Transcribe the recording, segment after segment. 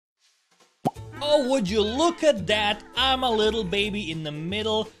Oh, would you look at that? I'm a little baby in the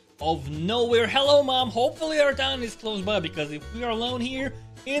middle of nowhere. Hello, Mom. Hopefully our town is close by, because if we are alone here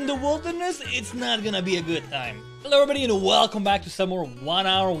in the wilderness, it's not gonna be a good time. Hello, everybody, and welcome back to some more 1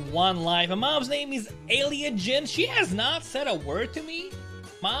 Hour 1 Life. My mom's name is Alia Jen. She has not said a word to me.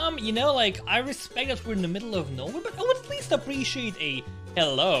 Mom, you know, like, I respect that we're in the middle of nowhere, but I would at least appreciate a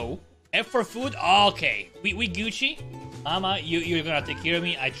hello. F for food? Okay. We Gucci? Mama, you're gonna take care of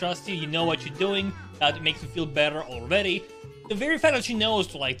me. I trust you. You know what you're doing. That makes me feel better already. The very fact that she knows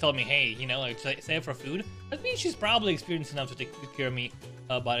to, like, tell me, hey, you know, like, say for food, that means she's probably experienced enough to take good care of me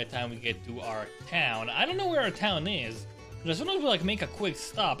by the time we get to our town. I don't know where our town is, but as soon as we, like, make a quick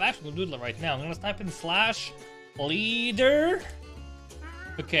stop, actually, we'll do it right now. I'm gonna type in /leader.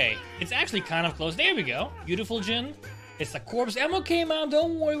 Okay, it's actually kind of close. There we go. Beautiful, Jen. It's a corpse. I'm okay, Mom.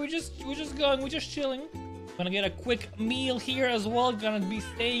 Don't worry. We're just chilling. Gonna get a quick meal here as well. Gonna be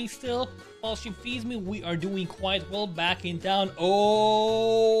staying still while she feeds me. We are doing quite well back in town.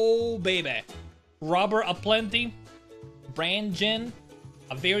 Oh, baby. Rubber aplenty. Brand Jen.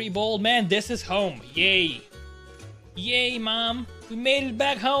 A very bold man. This is home. Yay. Yay, Mom. We made it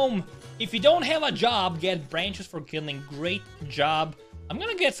back home. If you don't have a job, get branches for killing. Great job. I'm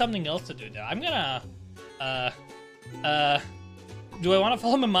gonna get something else to do though. I'm gonna, do I want to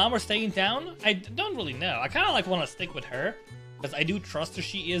follow my mom or stay in town? I don't really know. I kind of like want to stick with her, because I do trust her.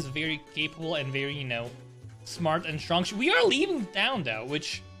 She is very capable and very, you know, smart and strong. We are leaving town though,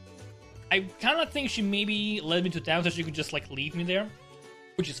 which I kind of think she maybe led me to town so she could just like leave me there,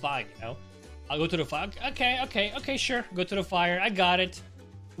 which is fine, you know. I'll go to the fire. Okay, sure. Go to the fire. I got it.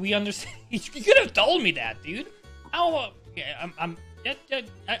 We understand. You could have told me that, dude. How? Yeah,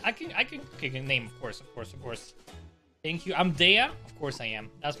 I can. Okay, name, of course. Thank you. I'm Dea. Of course I am.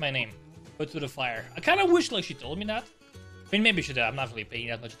 That's my name. Go to the fire. I kind of wish like she told me that. I mean, maybe she did. I'm not really paying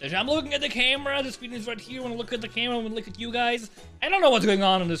that much attention. I'm looking at the camera. The screen is right here. When I look at the camera, when I look at you guys, I don't know what's going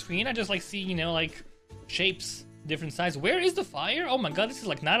on the screen. I just like see, you know, like shapes, different sizes. Where is the fire? Oh my god, this is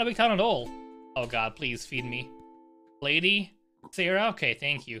like not a big town at all. Oh god, please feed me, lady Sarah. Okay,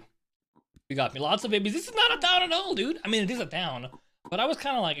 thank you. You got me lots of babies. This is not a town at all, dude. I mean, it is a town, but I was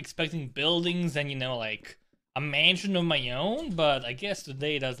kind of like expecting buildings and, you know, like a mansion of my own, but I guess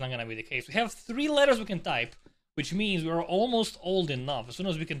today that's not gonna be the case. We have 3 letters we can type, which means we're almost old enough. As soon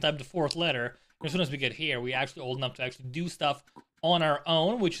as we can type the 4th letter, as soon as we get here, we're actually old enough to actually do stuff on our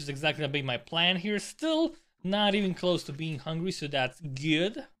own, which is exactly gonna be my plan here. Still not even close to being hungry, so that's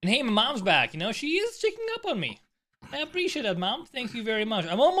good. And hey, my mom's back, you know, she is checking up on me. I appreciate that, Mom. Thank you very much.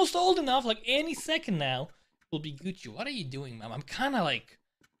 I'm almost old enough, like any second now will be Gucci. What are you doing, Mom? I'm kind of like,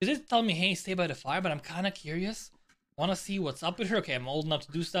 is it telling me, hey, stay by the fire? But I'm kind of curious. Want to see what's up with her? Okay, I'm old enough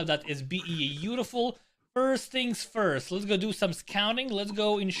to do stuff. That is beautiful. First things first. Let's go do some scouting. Let's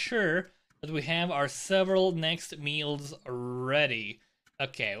go ensure that we have our several next meals ready.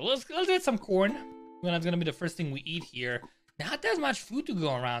 Okay, well, let's get some corn. That's gonna be the first thing we eat here. Not that much food to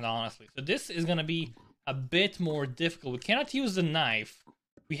go around, honestly. So this is gonna be a bit more difficult. We cannot use the knife.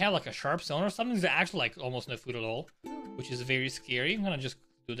 We have like a sharp stone or something. There's actually like almost no food at all, which is very scary. I'm gonna just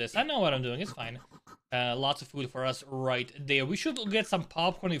do this. I know what I'm doing. It's fine. Lots of food for us right there. We should get some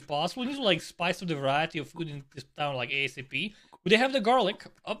popcorn if possible. We need to like spice up the variety of food in this town like ASAP. Would they have the garlic?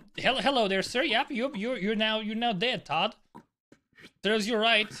 Oh, hello there, sir. Yep, you're now dead, Todd. There's your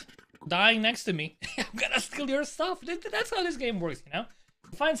right. Dying next to me. I'm gonna steal your stuff. That's how this game works, you know.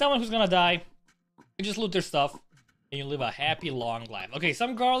 You find someone who's gonna die, you just loot their stuff, and you live a happy, long life. Okay,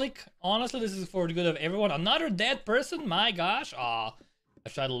 some garlic. Honestly, this is for the good of everyone. Another dead person? My gosh. Aw. I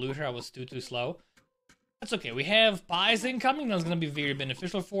tried to loot her. I was too slow. That's okay. We have pies incoming. That's going to be very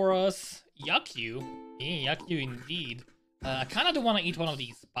beneficial for us. Yuck you. Yeah, yuck you indeed. I kind of do want to eat one of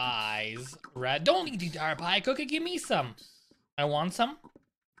these pies. Right? Don't eat the entire pie. Cookie, give me some. I want some.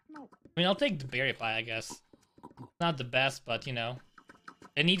 I mean, I'll take the berry pie, I guess. Not the best, but, you know.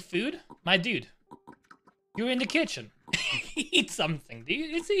 I need food? My dude. You're in the kitchen. Eat something,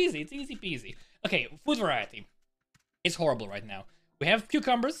 dude. It's easy. It's easy peasy. Okay, food variety. It's horrible right now. We have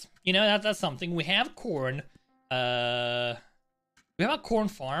cucumbers. You know, that's something. We have corn. We have a corn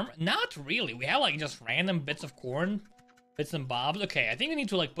farm. Not really. We have, like, just random bits of corn. Bits and bobs. Okay, I think I need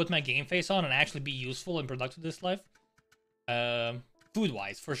to, like, put my game face on and actually be useful and productive this life.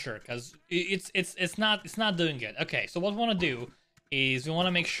 Food-wise, for sure. Because it's not doing good. Okay, so what we want to do is we want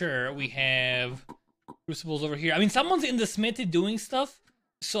to make sure we have crucibles over here. I mean, someone's in the smithy doing stuff,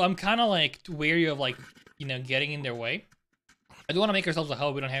 so I'm kind of like wary of like, you know, getting in their way. I do want to make ourselves a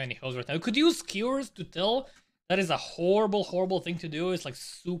hoe. We don't have any hoes right now. We could use skewers to till. That is a horrible thing to do. It's like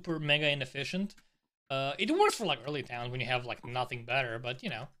super mega inefficient. It works for like early towns when you have like nothing better, but you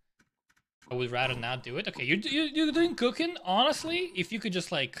know, I would rather not do it. Okay, you're doing cooking. Honestly, if you could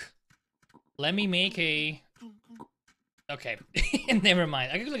just like let me make a. Okay, never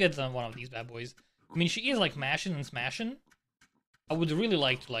mind. I could get one of these bad boys. I mean, she is like mashing and smashing. I would really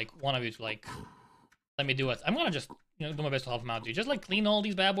like to like one of you to like let me do it. I'm gonna just do my best to help him out, dude. Just like clean all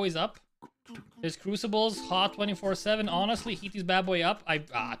these bad boys up. There's crucibles, hot 24/7. Honestly, heat these bad boy up.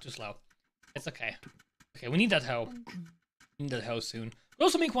 Too slow. It's okay. Okay, we need that hoe. We need that hoe soon. We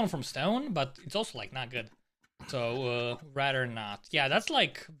also make one from stone, but it's also like not good. So rather not. Yeah, that's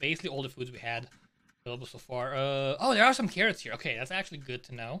like basically all the foods we had available so far. Oh, there are some carrots here. Okay, that's actually good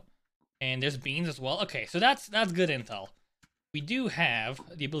to know. And there's beans as well. Okay, so that's good intel. We do have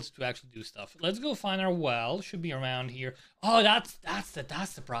the ability to actually do stuff. Let's go find our well. Should be around here. Oh, that's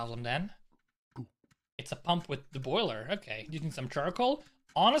the problem then. It's a pump with the boiler. Okay, using some charcoal.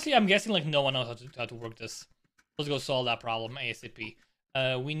 Honestly, I'm guessing like no one knows how to work this. Let's go solve that problem ASAP.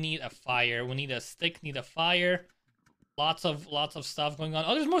 We need a fire. We need a stick. Need a fire. Lots of stuff going on.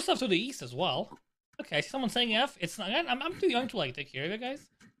 Oh, there's more stuff to the east as well. Okay, I see someone saying F. It's not. I'm too young to like take care of it, guys.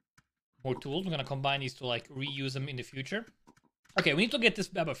 More tools. We're gonna combine these to like reuse them in the future. Okay, we need to get this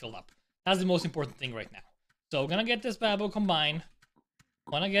babo filled up. That's the most important thing right now. So we're gonna get this babo combined.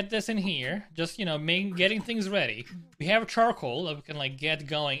 Wanna get this in here. Just getting things ready. We have charcoal that we can like get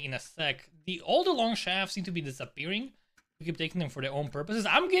going in a sec. All the long shafts seem to be disappearing. We keep taking them for their own purposes.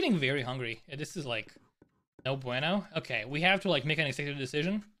 I'm getting very hungry. This is like no bueno. Okay, we have to like make an executive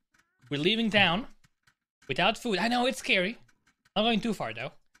decision. We're leaving town without food. I know it's scary. Not going too far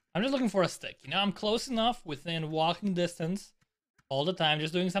though. I'm just looking for a stick. I'm close enough within walking distance all the time,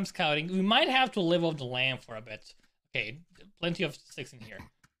 just doing some scouting. We might have to live off the land for a bit. Okay, plenty of sticks in here.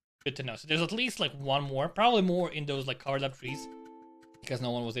 Good to know. So there's at least like one more, probably more in those like covered up trees, because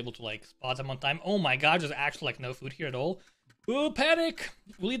no one was able to like spot them on time. Oh my god, there's actually like no food here at all. Oh, panic!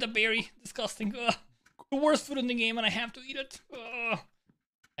 We'll eat a berry. Disgusting. Ugh. The worst food in the game, and I have to eat it. Ugh.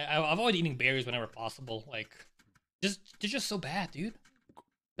 I avoid eating berries whenever possible. Like, they're just so bad, dude.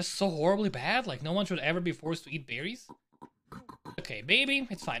 Just so horribly bad. Like, no one should ever be forced to eat berries. Okay, baby,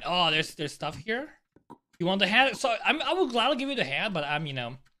 it's fine. Oh, there's stuff here. You want the hat? So I will gladly give you the hat, but I'm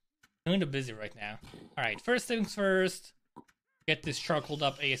kind of busy right now. All right, first things first. Get this charcoaled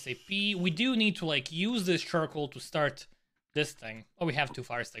up ASAP. We do need to like use this charcoal to start this thing. Oh, we have 2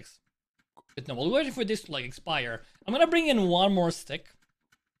 fire sticks. But no, we're waiting for this to like expire. I'm gonna bring in one more stick,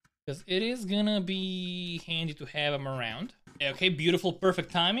 because it is gonna be handy to have them around. Okay, beautiful,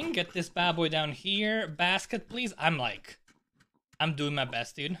 perfect timing. Get this bad boy down here. Basket, please. I'm doing my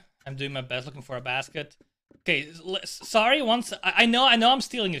best, dude. I'm doing my best looking for a basket. Okay, sorry. I know I'm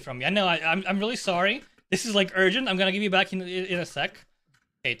stealing it from you. I know. I'm really sorry. This is like urgent. I'm gonna give you back in a sec.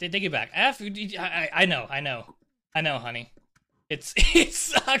 Okay, take it back. I know, honey. It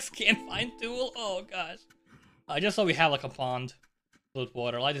sucks. Can't find tool. Oh gosh. I just saw we have like a pond with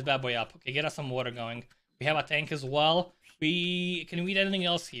water. Light this bad boy up. Okay, get us some water going. We have a tank as well. Can we eat anything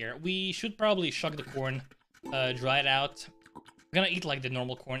else here? We should probably shuck the corn, dry it out. We're gonna eat like the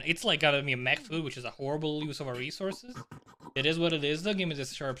normal corn. It's like gotta be a mech food, which is a horrible use of our resources. It is what it is though. Give me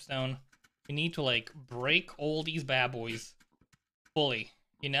this sharp stone. We need to like break all these bad boys fully.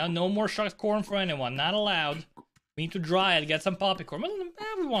 No more shucked corn for anyone. Not allowed. We need to dry it, get some poppy corn.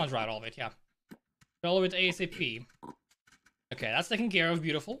 We want to dry all of it, yeah. All of it ASAP. Okay, that's taken care of.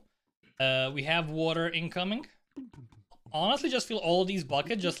 Beautiful. We have water incoming. Honestly, just fill all these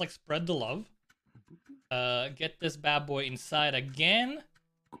buckets. Just like spread the love. Get this bad boy inside again.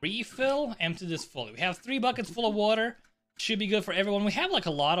 Refill. Empty this fully. We have 3 buckets full of water. Should be good for everyone. We have like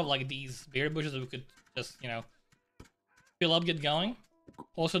a lot of like these berry bushes that we could just fill up, get going.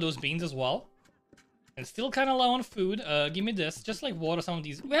 Also those beans as well. And still kind of low on food. Give me this. Just like water some of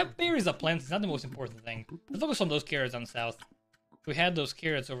these. We have berries up plenty. It's not the most important thing. Let's focus on those carrots on south. We had those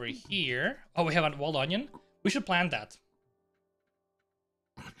carrots over here. Oh, we have a wild onion. We should plant that.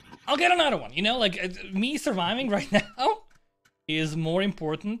 I'll get another one. Like me surviving right now is more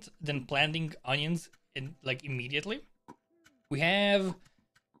important than planting onions immediately. We have.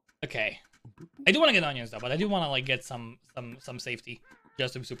 Okay. I do want to get onions though, but I do want to like get some safety.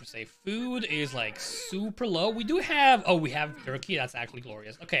 Just to be super safe. Food is like super low. We do have. Oh, we have turkey. That's actually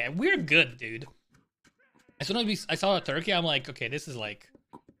glorious. Okay, we're good, dude. As soon as I saw a turkey, I'm like, okay, this is like,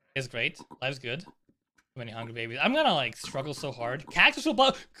 it's great. Life's good. Too many hungry babies. I'm gonna like struggle so hard. Cactus fruit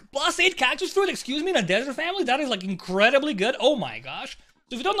 +8 cactus fruit. Excuse me, in a desert family. That is like incredibly good. Oh my gosh.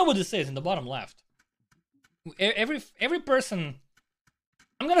 So if you don't know what this is, in the bottom left, every person.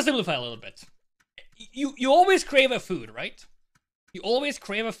 I'm gonna simplify a little bit. You always crave a food, right? You always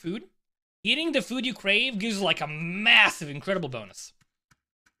crave a food. Eating the food you crave gives like a massive, incredible bonus.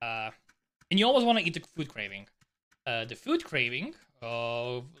 And you always want to eat the food craving. The food craving,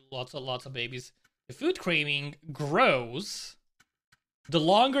 oh, lots of babies. The food craving grows the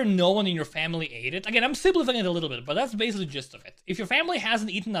longer no one in your family ate it. Again, I'm simplifying it a little bit, but that's basically the gist of it. If your family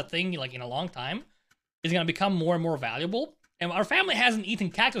hasn't eaten that thing like in a long time, it's gonna become more and more valuable. And our family hasn't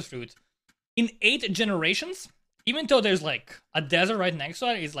eaten cactus fruit in 8 generations, even though there's like a desert right next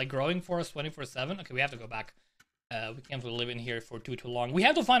to it. It's like growing for us 24/7. Okay, we have to go back. We can't live in here for too long. We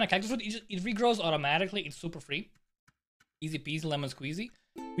have to find a cactus fruit. It regrows automatically. It's super free. Easy peasy, lemon squeezy.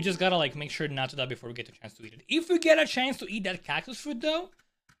 We just gotta like make sure not to die before we get a chance to eat it. If we get a chance to eat that cactus fruit though,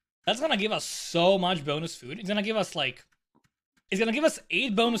 that's gonna give us so much bonus food. It's gonna give us like, it's gonna give us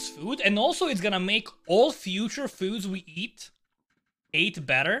 8 bonus food, and also it's gonna make all future foods we eat 8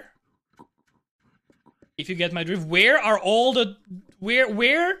 better. If you get my drift, where are all the,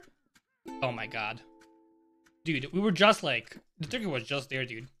 where? Oh my god. Dude, we were just like, the turkey was just there,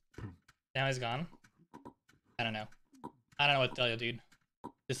 dude. Now he's gone. I don't know. I don't know what to tell you, dude.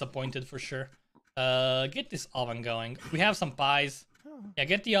 Disappointed for sure. Get this oven going. We have some pies. Yeah,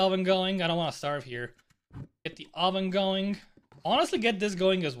 get the oven going. I don't want to starve here. Get the oven going. Honestly, get this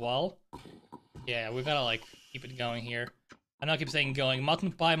going as well. Yeah, we gotta like keep it going here. I know I keep saying going.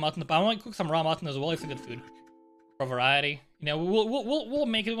 Mutton pie, mutton pie. I want to cook some raw mutton as well. It's a good food for variety. You know, we'll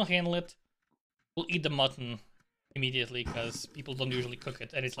make it. We'll handle it. We'll eat the mutton immediately because people don't usually cook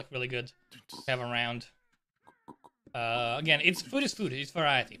it, and it's like really good to have around. Again, it's food is food. It's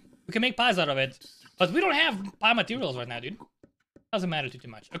variety. We can make pies out of it, but we don't have pie materials right now, dude. Doesn't matter too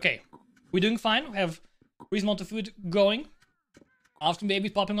much. Okay, we're doing fine. We have reasonable amount of food going. Often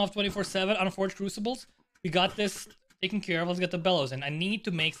babies popping off 24/7 on forged crucibles. We got this taken care of. Let's get the bellows in. I need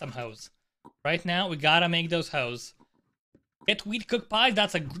to make some hoes. Right now, we gotta make those hoes. Get wheat cooked pies.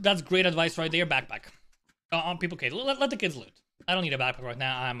 That's great advice right there. Backpack. People, okay, let the kids loot. I don't need a backpack right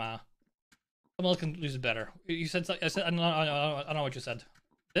now. Someone else can use it better. You said, I said, I don't know what you said.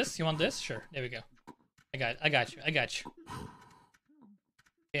 This? You want this? Sure. There we go. I got you.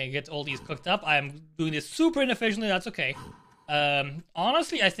 Okay, get all these cooked up. I'm doing this super inefficiently. That's okay.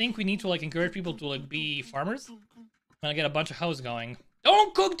 Honestly, I think we need to like encourage people to like be farmers. I'm gonna get a bunch of hoes going.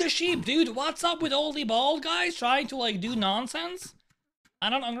 Don't cook the sheep, dude. What's up with all the bald guys trying to like do nonsense? I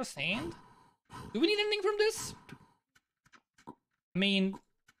don't understand. Do we need anything from this? I mean,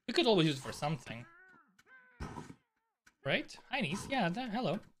 we could always use it for something. Right? Hi, niece. Yeah,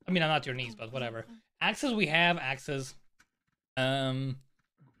 hello. I mean, I'm not your niece, but whatever. Axes, we have axes. I'll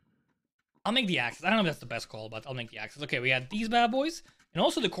make the axes. I don't know if that's the best call, but I'll make the axes. Okay, we had these bad boys. And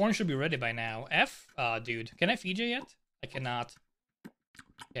also the corn should be ready by now. Dude. Can I feed you yet? I cannot.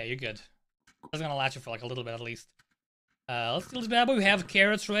 Yeah, you're good. That's gonna last you for like a little bit at least. Let's do this bad boy. We have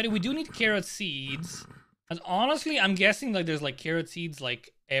carrots ready. We do need carrot seeds. And honestly, I'm guessing like there's like carrot seeds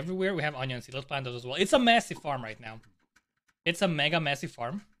like everywhere. We have onion seeds. Let's plant those as well. It's a massive farm right now. It's a mega massive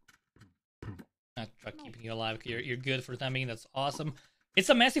farm. I'll try keeping you alive. You're good for the time being. That's awesome. It's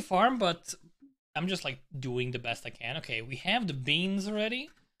a massive farm, but I'm just like doing the best I can. Okay, we have the beans already.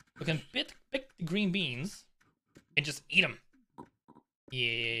 We can pick the green beans and just eat them.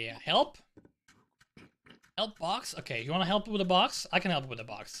 Yeah. Help box. Okay, you want to help with the box? I can help with the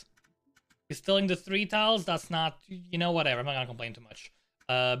box. He's stealing the 3 tiles. That's not, you know, whatever. I'm not gonna complain too much.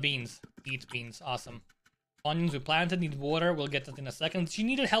 Beans. Eat beans. Awesome. Onions we planted. Need water. We'll get that in a second. She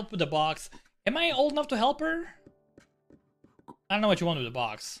needed help with the box. Am I old enough to help her? I don't know what you want with the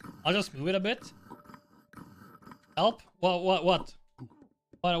box. I'll just move it a bit. Help? What?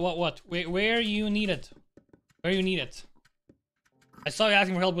 Where you need it? Where you need it? I saw you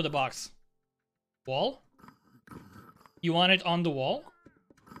asking for help with the box. Wall? You want it on the wall?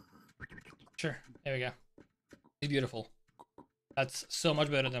 Sure. There we go. It's beautiful. That's so much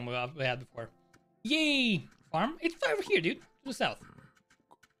better than we had before. Yay! Farm? It's over here, dude. To the south.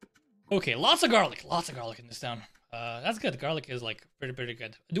 Okay, lots of garlic. Lots of garlic in this town. That's good. Garlic is like pretty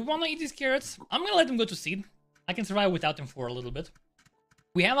good. Do we want to eat these carrots? I'm gonna let them go to seed. I can survive without them for a little bit.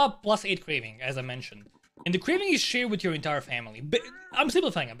 We have a +8 craving, as I mentioned. And the craving is shared with your entire family. But I'm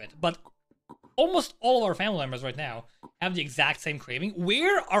simplifying a bit, but almost all of our family members right now have the exact same craving.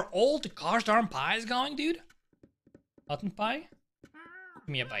 Where are all the gosh darn pies going, dude? Mutton pie? Give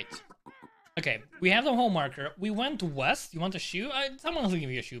me a bite. Okay, we have the home marker. We went west. You want a shoe? Someone else will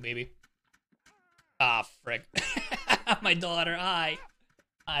give you a shoe, baby. Ah, frick. My daughter, hi.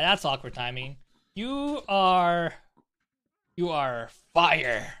 That's awkward timing. You are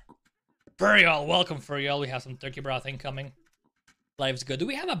fire. Furial, welcome Furial. We have some turkey broth incoming. Life's good. Do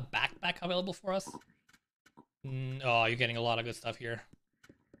we have a backpack available for us? Oh, you're getting a lot of good stuff here.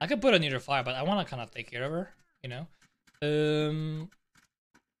 I could put her near the fire, but I want to kind of take care of her, you know?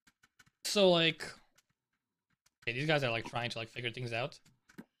 So like, okay, these guys are like trying to like figure things out.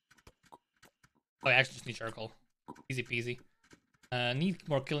 Oh, I actually just need charcoal. Easy peasy. Need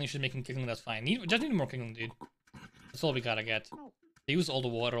more killing. Should make killing. That's fine. Just need more killing, dude. That's all we gotta get. They use all the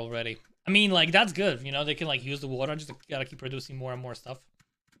water already. I mean, like that's good. You know, they can like use the water. Just gotta keep producing more and more stuff.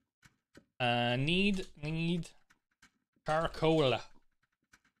 Need charcoal.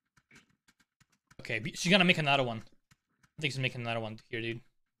 Okay, she's gonna make another one. I think she's making another one here, dude.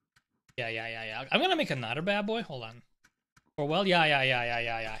 Yeah. I'm gonna make another bad boy. Hold on. For well, yeah.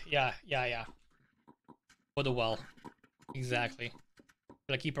 For the well. Exactly.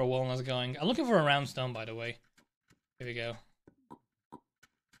 Gotta keep our wellness going. I'm looking for a round stone, by the way. Here we go.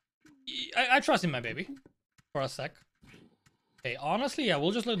 I trust in my baby. For a sec. Okay, honestly, yeah,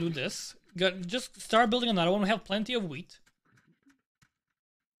 we'll just do this. Just start building another one. We have plenty of wheat.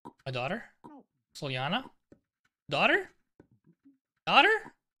 My daughter? Soliana? Daughter?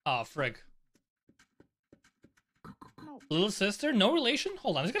 Daughter? Oh, frig. Little sister? No relation?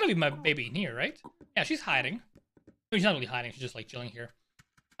 Hold on, it's gotta be my baby in here, right? Yeah, she's hiding. No, she's not really hiding, she's just like chilling here.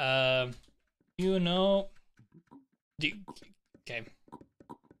 You know... Okay.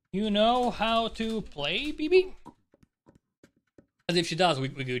 You know how to play, BB? As if she does, we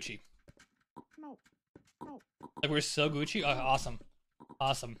Gucci. Like, we're so Gucci? Oh, awesome.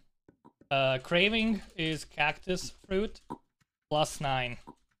 Awesome. Craving is cactus fruit. +9.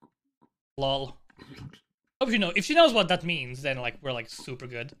 Lol. Hope you know. If she knows what that means, then, like, we're, like, super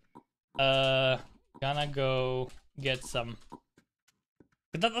good. Gonna go get some.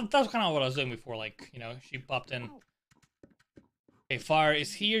 That's kind of what I was doing before, like, you know, she popped in. Okay, fire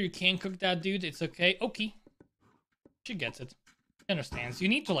is here. You can't cook that, dude. It's okay. Okay. She gets it. She understands. You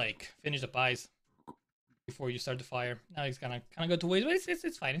need to, like, finish the pies before you start the fire. Now he's gonna kind of go to waste, but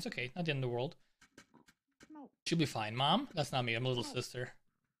it's fine. It's okay. Not the end of the world. She'll be fine. Mom? That's not me. I'm a little sister.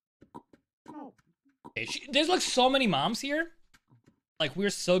 Okay, there's, like, so many moms here. Like, we're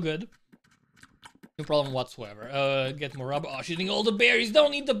so good. No problem whatsoever. Get more rubber. Oh, she's eating all the berries.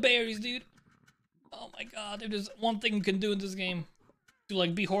 Don't eat the berries, dude. Oh my god. If there's one thing you can do in this game to,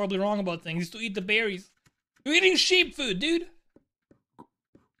 like, be horribly wrong about things, is to eat the berries. You're eating sheep food, dude.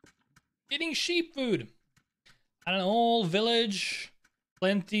 Eating sheep food. I don't know, whole village.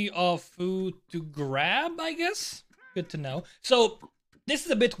 Plenty of food to grab, I guess. Good to know. So, this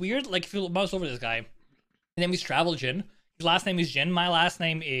is a bit weird. Like, if you mouse over this guy. His name is Travel Jin. His last name is Jin. My last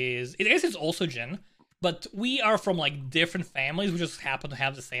name is... I guess it's also Jin. But we are from, like, different families. We just happen to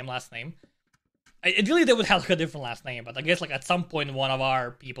have the same last name. Ideally, they would have, like, a different last name. But I guess, like, at some point, one of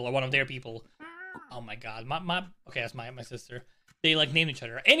our people or one of their people... Oh, my God. Okay, that's my sister. They, like, named each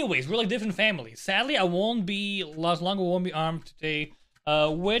other. Anyways, we're, like, different families. Sadly, I won't be... As long as I won't be armed today.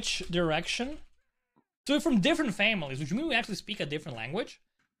 Which direction? So we're from different families, which means we actually speak a different language.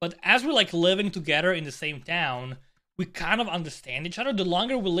 But as we're, like, living together in the same town, we kind of understand each other. The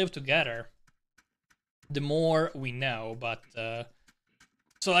longer we live together, the more we know. But,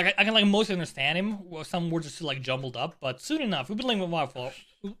 so, like, I can, like, mostly understand him. Some words are still, like, jumbled up. But soon enough, we've been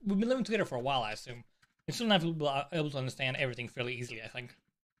living together for a while, I assume. And soon enough, we'll be able to understand everything fairly easily, I think.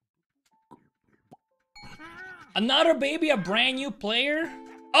 Another baby, a brand new player?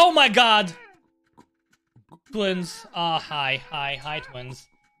 Oh my god! Twins. Hi, twins.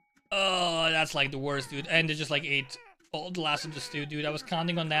 Oh, that's like the worst, dude. And they just like ate all the last of the stew, dude. I was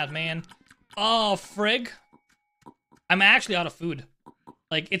counting on that, man. Oh, frig. I'm actually out of food.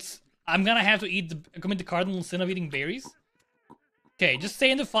 Like, I'm gonna have to commit the cardinal sin of eating berries. Okay, just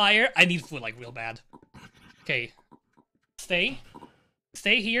stay in the fire. I need food, like, real bad. Okay. Stay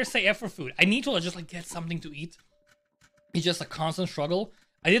here, say F for food. I need to just, like, get something to eat. It's just a constant struggle.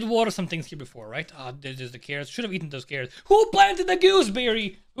 I did water some things here before, right? There's the carrots. Should have eaten those carrots. Who planted a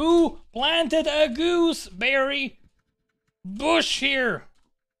gooseberry? Who planted a gooseberry bush here?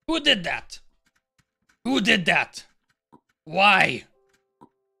 Who did that? Who did that? Why?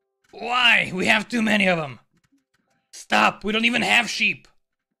 Why? We have too many of them. Stop. We don't even have sheep.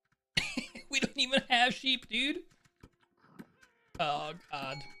 We don't even have sheep, dude. Oh,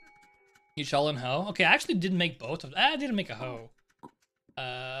 God. You shall and hoe? Okay, I actually did make both of them. I didn't make a hoe.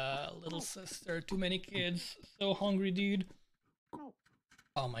 Little sister, too many kids. So hungry, dude.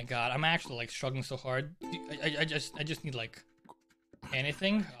 Oh my god, I'm actually, like, struggling so hard. I just need, like,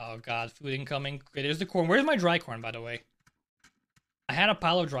 anything. Oh god, food incoming. Okay, there's the corn. Where's my dry corn, by the way? I had a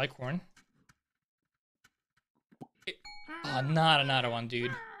pile of dry corn. Oh, not another one,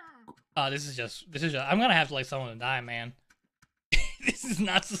 dude. Oh, this is just, I'm gonna have to let someone die, man. This is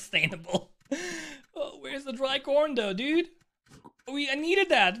not sustainable. Oh, where's the dry corn, though, dude? I needed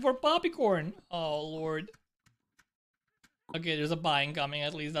that for poppy corn. Oh, Lord. Okay, there's a pie incoming.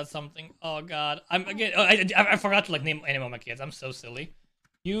 At least that's something. Oh god, I'm again. Oh, I forgot to like name any of my kids. I'm so silly.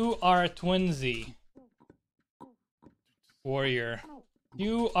 You are Twinsy. Warrior.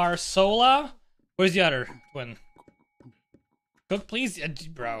 You are Sola. Where's the other twin? Cook, please,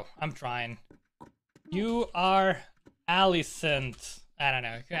 bro. I'm trying. You are Alicent. I don't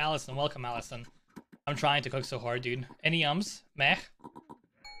know. You're Allison. Welcome, Allison. I'm trying to cook so hard, dude. Any ums? Meh.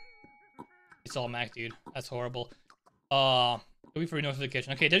 It's all Mac, dude. That's horrible. Wait for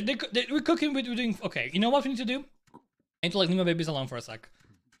notification. Okay, we're cooking. We're doing. Okay, you know what we need to do? I need to like leave my babies alone for a sec.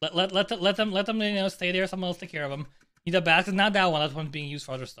 Let them you know stay there. Someone else take care of them. Need a basket, not that one. That one's being used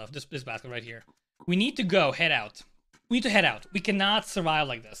for other stuff. This basket right here. We need to go. Head out. We need to head out. We cannot survive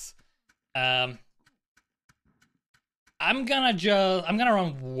like this. I'm gonna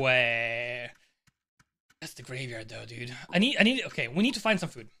run where? That's the graveyard though, dude. Okay, we need to find some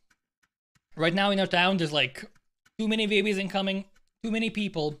food. Right now in our town, there's like too many babies incoming, too many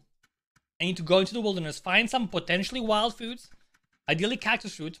people. I need to go into the wilderness, find some potentially wild foods, ideally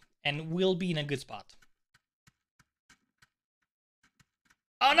cactus fruit, and we'll be in a good spot.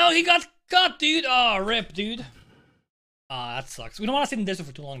 Oh no, he got cut, dude! Oh, rip, dude. Ah, that sucks. We don't want to sit in the desert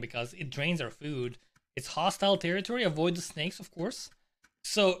for too long because it drains our food. It's hostile territory, avoid the snakes, of course.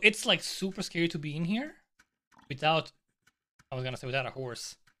 So it's like super scary to be in here without, I was gonna say without a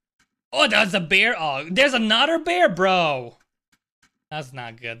horse. Oh, that's a bear. Oh, there's another bear, bro. That's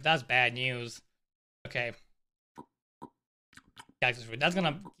not good. That's bad news. Okay. Cactus fruit. That's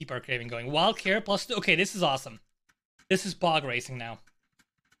gonna keep our craving going. Wild carrot plus 2. Okay, this is awesome. This is pog racing now.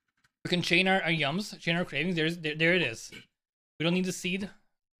 We can chain our yums, chain our cravings. There it is. We don't need the seed.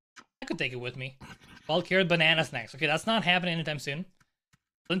 I could take it with me. Wild carrot, banana snacks. Okay, that's not happening anytime soon.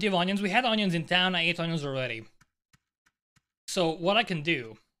 Plenty of onions. We had onions in town. I ate onions already. So what I can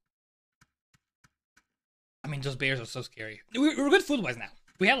do... I mean, those bears are so scary. We're good food-wise now.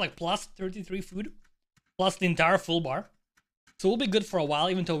 We have like plus 33 food. Plus the entire full bar. So we'll be good for a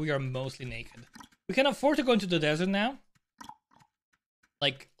while, even though we are mostly naked. We can afford to go into the desert now.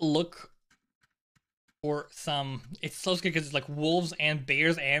 Like, look for some... It's so scary because it's like wolves and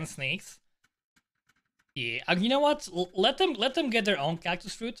bears and snakes. Yeah, you know what? Let them get their own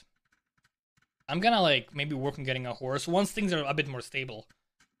cactus fruit. I'm gonna like maybe work on getting a horse once things are a bit more stable.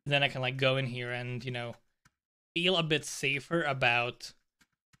 Then I can like go in here and, you know, feel a bit safer about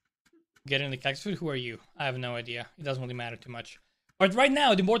getting the cactus fruit. Who are you? I have no idea. It doesn't really matter too much. But right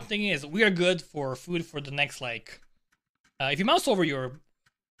now, the important thing is we are good for food for the next like. If you mouse over your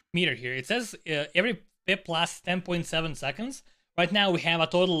meter here, it says every pip lasts 10.7 seconds. Right now we have a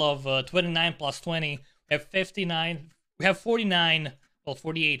total of 29 plus 20. We have 59. We have 49. Well,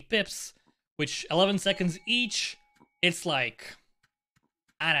 48 pips, which 11 seconds each. It's like,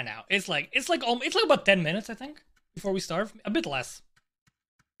 I don't know. It's like about 10 minutes, I think, before we starve. A bit less.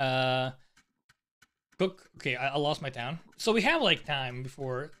 Cook. Okay, I lost my town. So we have like time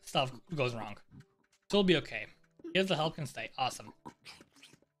before stuff goes wrong. So it'll be okay. Here's the help can stay. Awesome.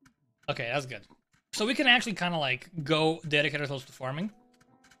 Okay, that's good. So we can actually kind of like go dedicate ourselves to farming.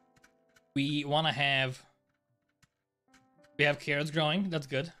 We want to have... We have carrots growing. That's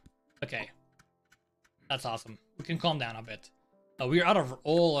good. Okay. That's awesome. We can calm down a bit. We're out of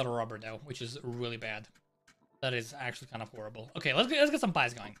rubber though, which is really bad. That is actually kind of horrible. Okay, let's get some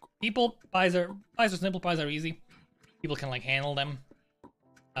pies going. Pies are simple. Pies are easy. People can like handle them.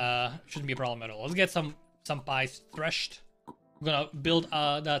 Shouldn't be a problem at all. Let's get some pies threshed. I'm gonna build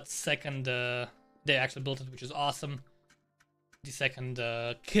that second. They actually built it, which is awesome. The second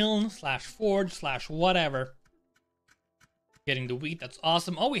kiln slash forge slash whatever. Getting the wheat. That's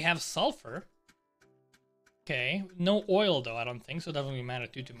awesome. Oh, we have sulfur. Okay, no oil though. I don't think so. It doesn't really matter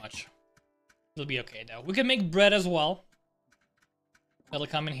too much. It'll be okay though. We can make bread as well. That'll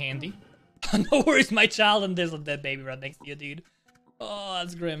come in handy. No worries, my child, and there's a dead baby right next to you, dude. Oh,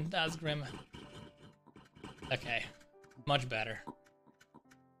 that's grim. That's grim. Okay, much better.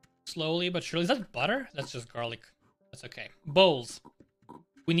 Slowly but surely. Is that butter? That's just garlic. That's okay. Bowls.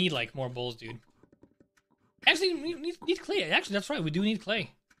 We need like more bowls, dude. Actually, we need clay. Actually, that's right. We do need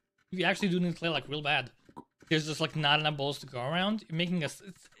clay. We actually do need clay like real bad. There's just like not enough bowls to go around. You're making us.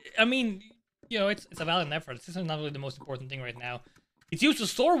 I mean, you know, it's a valiant effort. This is not really the most important thing right now. It's used to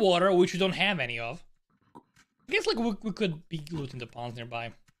store water, which we don't have any of. I guess like we could be looting the ponds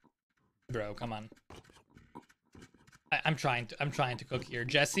nearby. Bro, come on. I'm trying to cook here.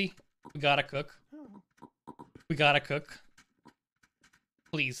 Jesse, we gotta cook. We gotta cook.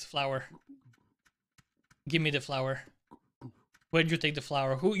 Please, flour. Give me the flour. Where did you take the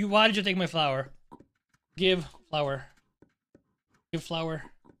flour? Why did you take my flour? Give flour. Give flour.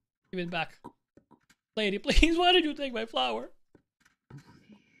 Give it back. Lady, please, why did you take my flower?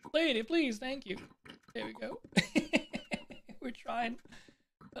 Lady, please, thank you. There we go. We're trying.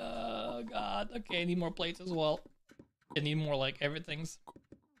 Oh, God. Okay, I need more plates as well. I need more, like, everything's.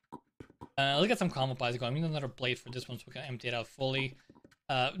 Let's get some combo pies going. We need another plate for this one so we can empty it out fully.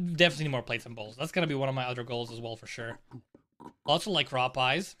 Definitely need more plates and bowls. That's gonna be one of my other goals as well, for sure. Also like raw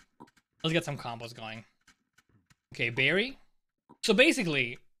pies. Let's get some combos going. Okay, berry. So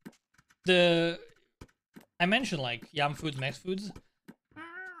basically, I mentioned like yum foods, max foods.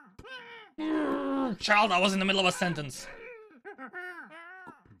 Child, I was in the middle of a sentence.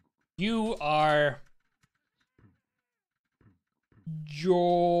 You are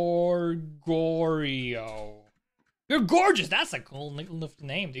Jorgorio. You're gorgeous. That's a cool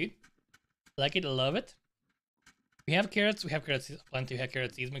name, dude. Like it, love it. We have carrots. We have carrots. Plenty. We have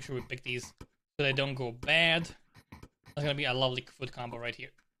carrot seeds. Make sure we pick these so they don't go bad. That's gonna be a lovely food combo right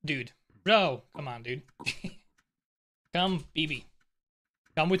here, dude. Bro, come on, dude. Come, BB.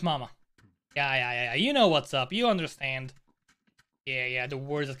 Come with mama. Yeah. You know what's up. You understand. Yeah. The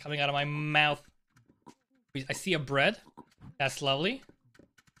words that's coming out of my mouth. I see a bread. That's lovely.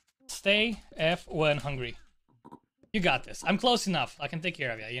 Stay F when hungry. You got this. I'm close enough. I can take care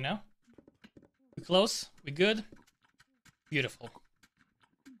of you, you know? We close? We good? Beautiful.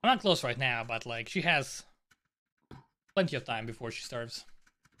 I'm not close right now, but like, she has plenty of time before she starves.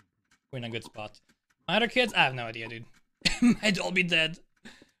 We're in a good spot. My other kids? I have no idea, dude. Might all be dead.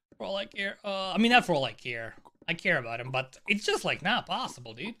 For all I care. I mean, not for all I care. I care about them, but it's just like not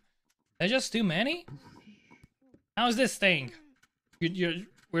possible, dude. There's just too many? How's this thing?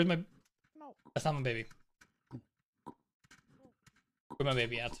 Where's my... That's not my baby. Where's my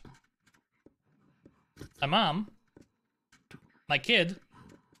baby at? My mom? My kid?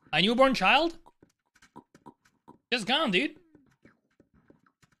 My newborn child? Just gone, dude.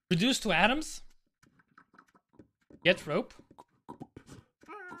 Reduced to atoms? Get rope?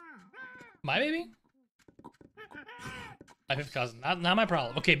 My baby? My fifth cousin. Not my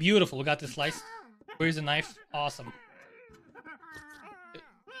problem. Okay, beautiful. We got this slice. Where's the knife? Awesome.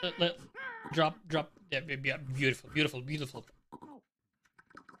 Drop. Yeah, beautiful.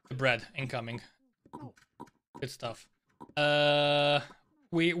 The bread incoming. Good stuff. Where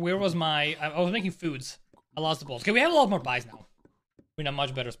was my... I was making foods. I lost the balls. Okay, we have a lot more pies now. We're in a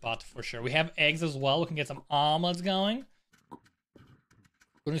much better spot for sure. We have eggs as well. We can get some omelets going.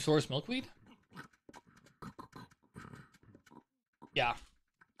 Going to source milkweed? Yeah.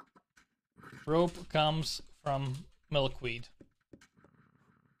 Rope comes from milkweed.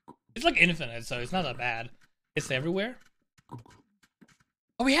 It's like infinite, so it's not that bad. It's everywhere.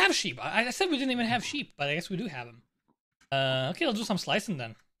 Oh, we have sheep. I said we didn't even have sheep, but I guess we do have them. Okay, let's do some slicing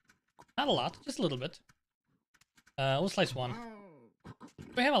then. Not a lot, just a little bit. We'll slice one.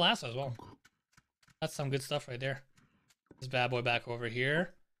 We have a lasso as well. That's some good stuff right there. This bad boy back over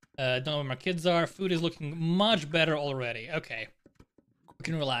here. Don't know where my kids are. Food is looking much better already. Okay. We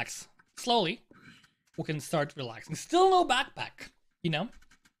can relax. Slowly, we can start relaxing. Still no backpack, you know?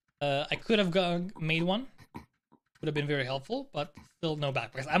 I could have made one. Would have been very helpful, but still no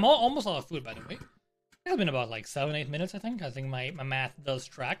backpacks. I'm almost out of food, by the way. It has been about like 7-8 minutes, I think. I think my math does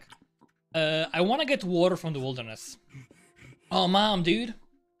track. I want to get water from the wilderness. Oh, mom, dude.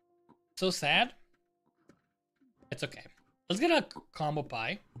 So sad. It's okay. Let's get a combo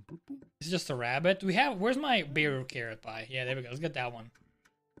pie. It's just a rabbit. Where's my berry carrot pie? Yeah, there we go. Let's get that one.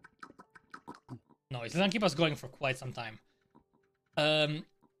 No, it's gonna keep us going for quite some time.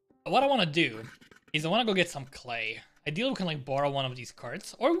 What I want to do is I want to go get some clay. Ideally, we can like borrow one of these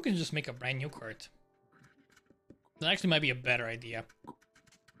carts, or we can just make a brand new cart. That actually might be a better idea.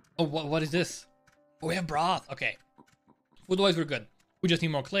 Oh, what is this? Oh, we have broth. Okay. Food-wise, we're good. We just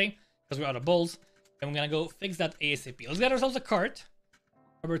need more clay because we're out of bowls. And we're gonna go fix that ASAP. Let's get ourselves a cart.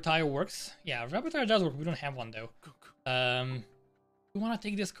 Rubber tire works. Yeah, rubber tire does work. We don't have one though. We want to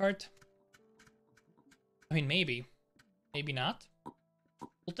take this cart. I mean, maybe. Maybe not.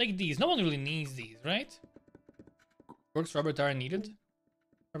 We'll take these. No one really needs these, right? Works rubber tire needed.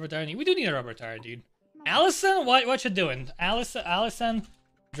 Rubber tire need. We do need a rubber tire, dude. Allison, what you doing? Allison,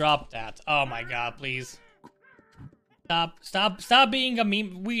 drop that. Oh my god, please. Stop being a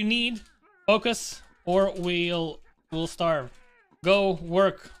meme. We need focus, or we'll starve. Go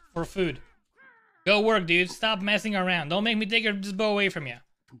work for food. Go work, dude. Stop messing around. Don't make me take this bow away from you.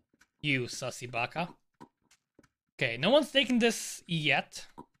 You sussy baka. Okay, no one's taken this yet.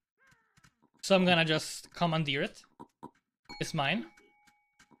 So I'm gonna just commandeer it. It's mine.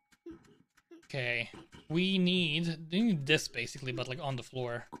 Okay. We need this basically, but like on the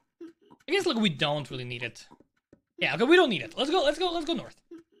floor. I guess like we don't really need it. Yeah, okay, we don't need it. Let's go north.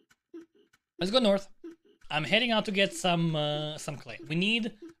 Let's go north. I'm heading out to get some clay. We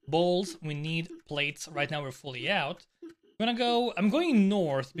need bowls, we need plates. Right now we're fully out. I'm going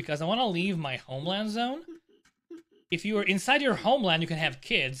north because I want to leave my homeland zone. If you are inside your homeland, you can have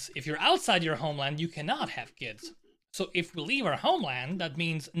kids. If you're outside your homeland, you cannot have kids. So if we leave our homeland, that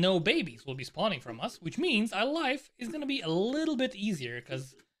means no babies will be spawning from us, which means our life is going to be a little bit easier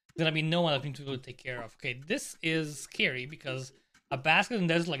because there's going to be no one that we need to really take care of. Okay, this is scary because a basket in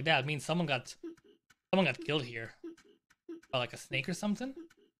desert like that means someone got killed here. By like a snake or something.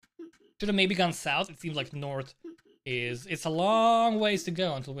 Should have maybe gone south. It seems like north it's a long ways to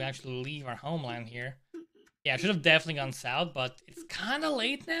go until we actually leave our homeland here. Yeah, I should have definitely gone south, but it's kind of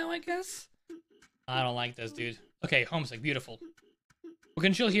late now, I guess. I don't like this, dude. Okay, homesick, beautiful. We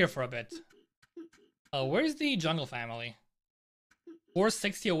can chill here for a bit. Where's the jungle family?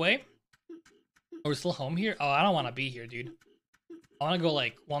 460 away? Are we still home here? Oh, I don't want to be here, dude. I want to go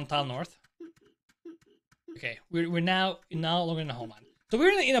like 1 tile north. Okay, we're now longer in the homeland. So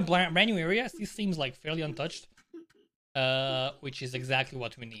we're in a brand new area. This seems like fairly untouched. Which is exactly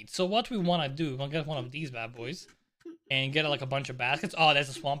what we need. So what we want to do, we'll get one of these bad boys and get like a bunch of baskets. Oh, there's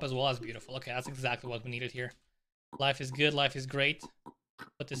a swamp as well. That's beautiful. Okay, that's exactly what we needed here. Life is good. Life is great.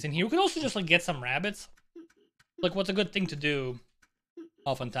 Put this in here. We could also just like get some rabbits. Like, what's a good thing to do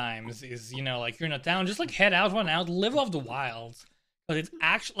oftentimes is, you know, like you're in a town, just like head out, run out, live off the wilds. But it's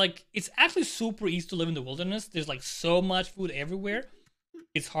actually super easy to live in the wilderness. There's like so much food everywhere.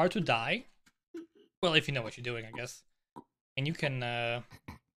 It's hard to die. Well, if you know what you're doing, I guess. And you can,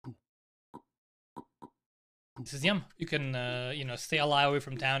 this is yum. You can, you know, stay alive away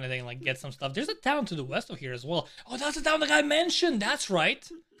from town and then, like, get some stuff. There's a town to the west of here as well. Oh, that's the town the guy mentioned! That's right!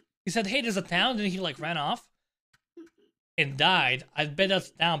 He said, hey, there's a town, then he, like, ran off and died. I bet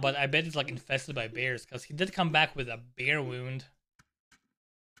that's the town, but I bet it's, like, infested by bears, because he did come back with a bear wound.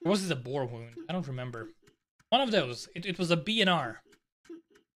 Or was this a boar wound? I don't remember. One of those. It was a B&R.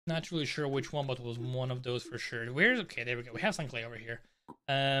 Not really sure which one, but it was one of those for sure. Okay, there we go. We have some clay over here.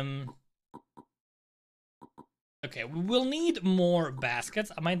 Okay, we will need more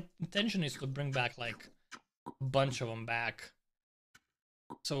baskets. My intention is to bring back like a bunch of them back.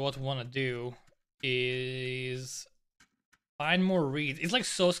 So what we want to do is find more reeds. It's like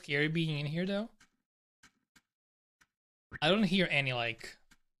so scary being in here though. I don't hear any like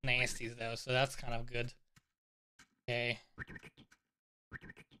nasties though, so that's kind of good. Okay.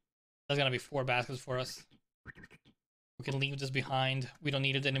 That's gonna be 4 baskets for us. We can leave this behind. We don't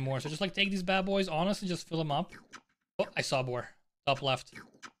need it anymore. So just like take these bad boys. Honestly, just fill them up. Oh, I saw a boar. Top left.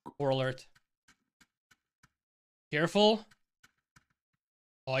 Boar alert. Careful.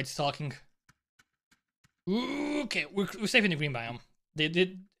 Oh, it's talking. Ooh, okay, we're safe in the green biome.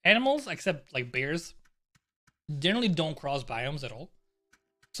 The animals, except like bears, generally don't cross biomes at all.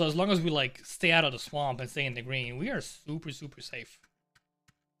 So as long as we like stay out of the swamp and stay in the green, we are super, super safe.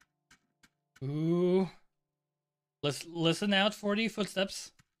 Ooh. Let's listen out for the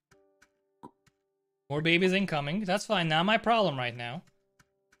footsteps. More babies incoming. That's fine. Not my problem right now.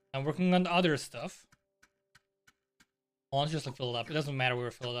 I'm working on other stuff. Well, let's just like fill it up. It doesn't matter where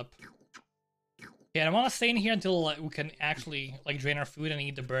we fill it up. Yeah, I want to stay in here until like, we can actually like drain our food and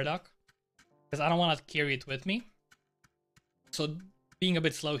eat the burdock. Because I don't want to carry it with me. So being a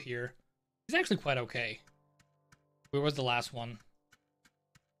bit slow here is actually quite okay. Where was the last one?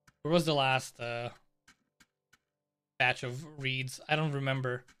 Where was the last batch of reeds? I don't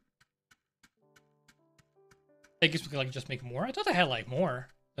remember. I guess we could like just make more. I thought I had like more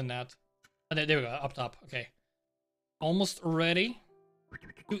than that. Oh, there we go, up top. Okay, almost ready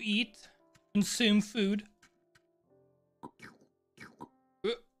to eat, consume food.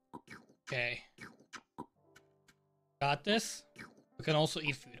 Okay, got this. We can also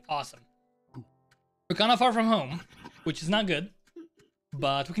eat food. Awesome. We're kind of far from home, which is not good.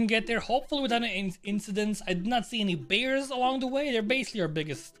 But we can get there hopefully without any incidents. I did not see any bears along the way. They're basically our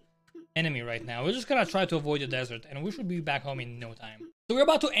biggest enemy right now. We're just gonna try to avoid the desert and we should be back home in no time. So we're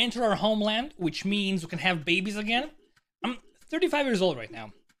about to enter our homeland, which means we can have babies again. I'm 35 years old right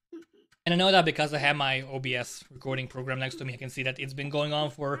now. And I know that because I have my OBS recording program next to me. I can see that it's been going on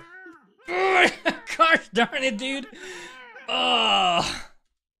for... Gosh darn it, dude. Oh,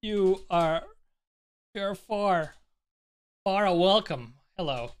 you're far welcome.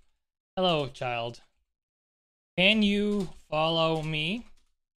 Hello. Hello, child. Can you follow me?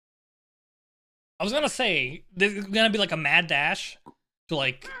 I was gonna say, there's gonna be like a mad dash to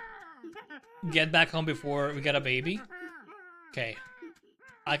like get back home before we get a baby. Okay.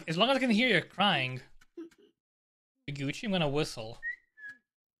 As long as I can hear you crying, Gucci, I'm gonna whistle.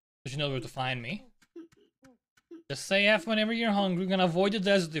 So you know where to find me. Just say F whenever you're hungry. We're gonna avoid the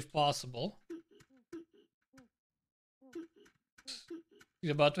desert if possible.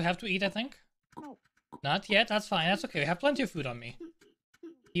 He's about to have to eat, I think. Not yet, that's fine, that's okay. We have plenty of food on me.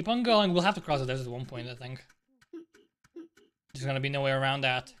 Keep on going. We'll have to cross the desert at one point, I think. There's gonna be no way around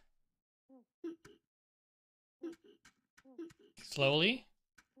that. Slowly.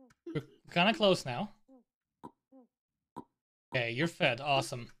 We're kinda close now. Okay, you're fed.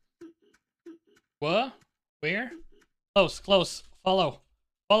 Awesome. What? Where? Close, close. Follow.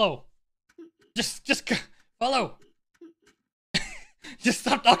 Follow. Just go. Follow. Just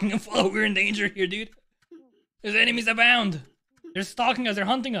stop talking and follow. We're in danger here, dude. There's enemies abound. They're stalking us. They're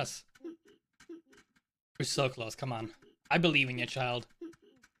hunting us. We're so close. Come on. I believe in you, child.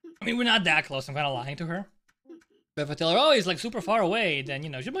 I mean, we're not that close. I'm kind of lying to her. But if I tell her, oh, he's like super far away, then, you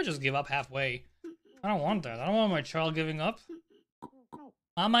know, she might just give up halfway. I don't want that. I don't want my child giving up.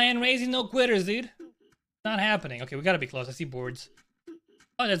 Mama ain't raising no quitters, dude. It's not happening. Okay, we gotta be close. I see boards.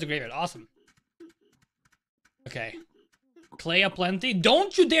 Oh, there's a graveyard. Awesome. Okay. Clay aplenty.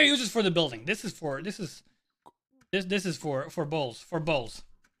 Don't you dare use this for the building. This is for bowls. For bowls.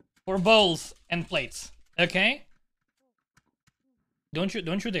 For bowls and plates. Okay? Don't you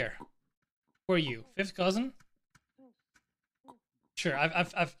dare. Who are you? Fifth cousin? Sure,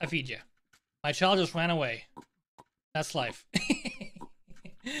 I feed you. My child just ran away. That's life.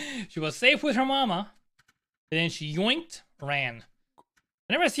 She was safe with her mama, and then she yoinked, ran.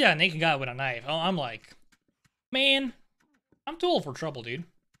 Whenever I see a naked guy with a knife, I'm like, man, I'm too old for trouble, dude.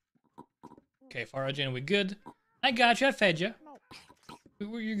 Okay, Farajin, we good. I got you, I fed you.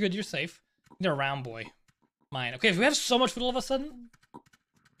 You're good, you're safe. You're a round boy. Mine. Okay, if we have so much food all of a sudden.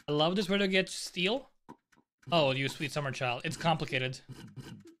 I love this. Where do I get steel? Oh, you sweet summer child. It's complicated.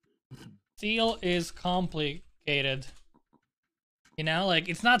 Steel is complicated. You know, like,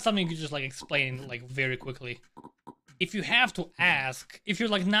 it's not something you can just, like, explain, like, very quickly. If you have to ask, if you're,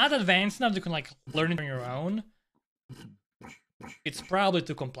 like, not advanced enough to can, like, learn it on your own, it's probably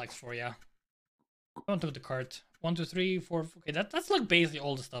too complex for you. I don't took the cart. 1, 2, 3, 4. Okay, that's like basically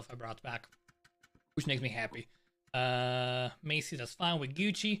all the stuff I brought back, which makes me happy. Macy, that's fine with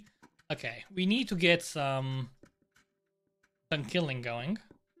Gucci. Okay, we need to get some killing going.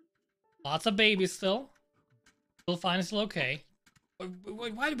 Lots of babies still. Still fine, still okay.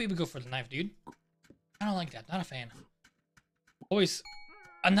 Why do baby go for the knife, dude? I don't like that. Not a fan. Always.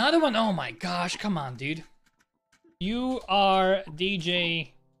 Another one. Oh my gosh, come on, dude. You are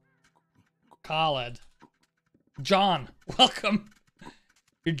DJ Khaled. John, welcome.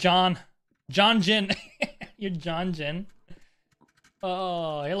 You're John. John Jin. You're John Jin.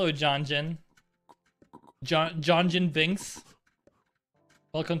 Oh, hello, John Jin. John Jin Binks.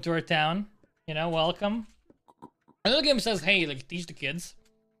 Welcome to our town. You know, welcome. Another game says, hey, like, teach the kids.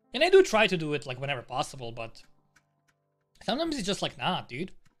 And I do try to do it, like, whenever possible, but sometimes it's just like, nah,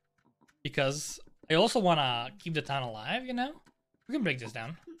 dude. Because I also want to keep the town alive, you know? We can break this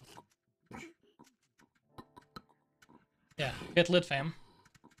down. Yeah, get lit, fam.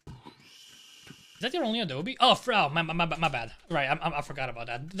 Is that your only Adobe? Oh, my bad. Right, I forgot about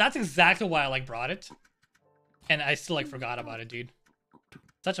that. That's exactly why I, like, brought it. And I still, like, forgot about it, dude.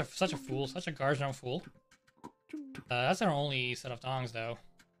 Such a fool. Such a Gargeon fool. That's our only set of tongs, though.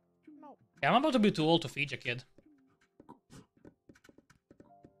 Yeah, I'm about to be too old to feed your kid.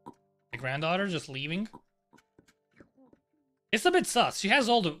 My granddaughter just leaving. It's a bit sus. She has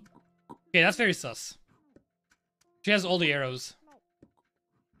all the... Okay, that's very sus. She has all the arrows.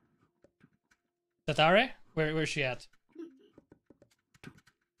 Tatare? Where's she at?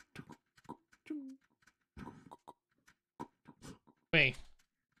 Wait.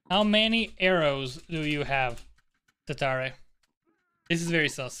 How many arrows do you have, Tatare? This is very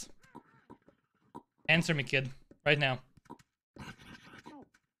sus. Answer me, kid. Right now.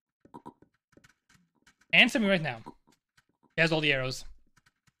 Answer me right now. He has all the arrows.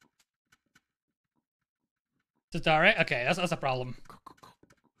 Tatare? Okay, that's a problem.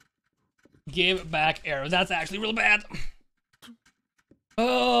 Give back arrows. That's actually real bad.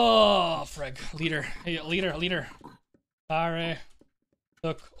 Oh, frig. Leader. Hey, leader. Tatare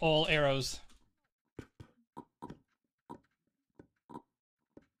took all arrows.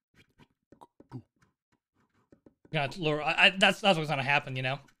 God, Lord, that's what's gonna happen, you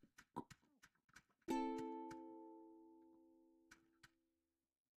know.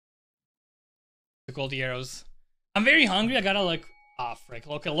 Took all the arrows. I'm very hungry. I gotta like, frick.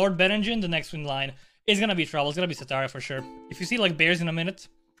 Okay, Lord Benningen, the next in line, is gonna be trouble. It's gonna be Satara for sure. If you see like bears in a minute,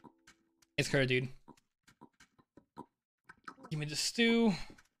 it's her, dude. Give me the stew.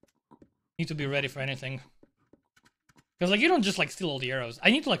 Need to be ready for anything. Because like you don't just like steal all the arrows.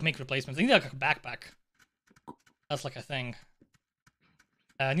 I need to like make replacements. I need like a backpack. That's like a thing.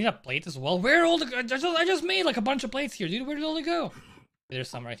 I need a plate as well. Where are all the... I just made like a bunch of plates here, dude. Where did all they go? There's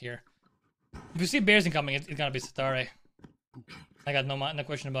some right here. If you see bears incoming, it's gonna be Satare. I got no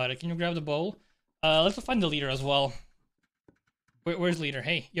question about it. Can you grab the bowl? Let's go find the leader as well. Where's leader?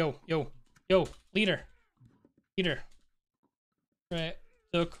 Hey, yo, leader. Right,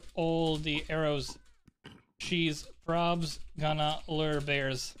 took all the arrows. She's probs gonna lure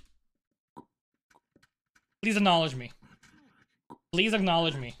bears. Please acknowledge me. Please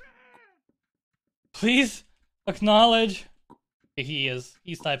acknowledge me. Please acknowledge. Okay, he is.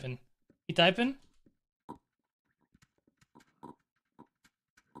 He's typing. He typing?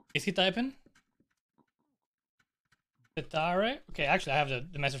 Is he typing? Satare? Okay, actually I have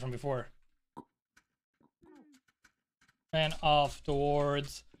the message from before. Ran off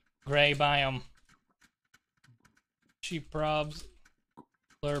towards gray biome. She probs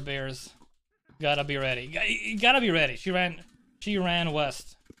lure bears. Gotta be ready. Gotta be ready. She ran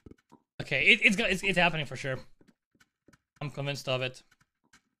west. Okay, it's happening for sure. I'm convinced of it.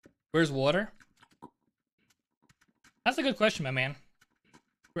 Where's water? That's a good question, my man.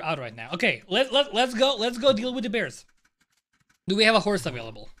 We're out right now. Okay, let's go deal with the bears. Do we have a horse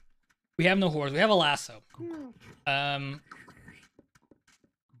available? We have no horse. We have a lasso. I'm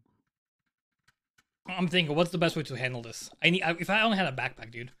thinking, what's the best way to handle this? If I only had a backpack,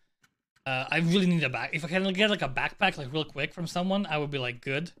 dude. I really need a back. If I can get like a backpack like real quick from someone, I would be like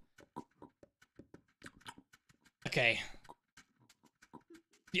good. Okay.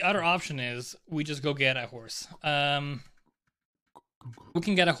 The other option is we just go get a horse. We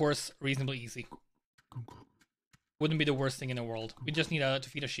can get a horse reasonably easy. Wouldn't be the worst thing in the world. We just need to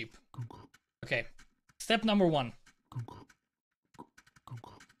feed a sheep. Okay. Step number 1.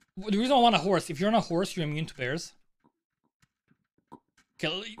 The reason I want a horse, if you're on a horse, you're immune to bears.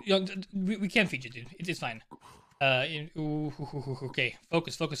 Okay, we can't feed you, dude. It's fine. Okay,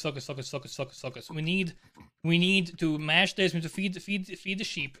 focus. We need to mash this. We need to feed the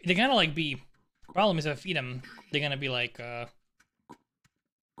sheep. They're gonna like be. Problem is, if I feed them, they're gonna be like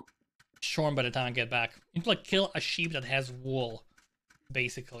shorn by the time I get back. You need to like kill a sheep that has wool,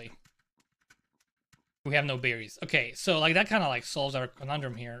 basically. We have no berries. Okay, so like that kind of like solves our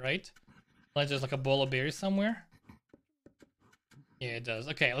conundrum here, right? Like there's like a bowl of berries somewhere. Yeah, it does.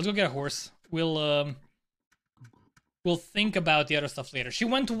 Okay, let's go get a horse. We'll think about the other stuff later. She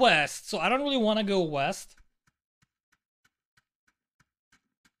went west, so I don't really want to go west.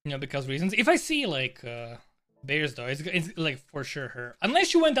 You know, because reasons. If I see like bears though, it's like for sure her. Unless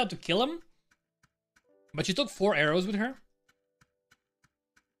she went out to kill him. But she took 4 arrows with her.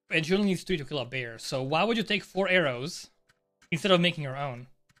 And she only needs 3 to kill a bear. So why would you take 4 arrows instead of making your own?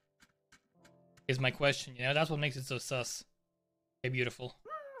 Is my question, you know? That's what makes it so sus. Okay, beautiful.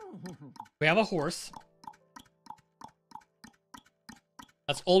 We have a horse.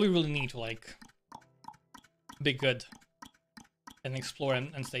 That's all we really need to, like, be good. And explore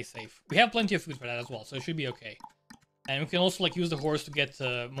and stay safe. We have plenty of food for that as well, so it should be okay. And we can also, like, use the horse to get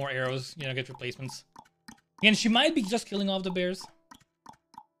more arrows, you know, get replacements. Again, she might be just killing off the bears.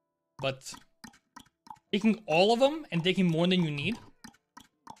 But taking all of them and taking more than you need,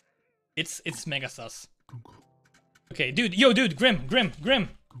 it's mega sus. Okay, dude, dude, Grim.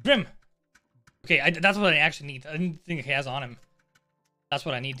 Okay, that's what I actually need. I didn't think he has on him. That's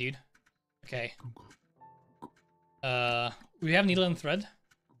what I need, dude. Okay. We have needle and thread.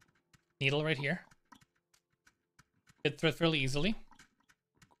 Needle right here. Get thread fairly easily.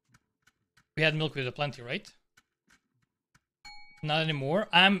 We had milkweed aplenty, right? Not anymore.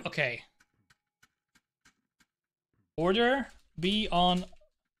 Okay. Order. Be on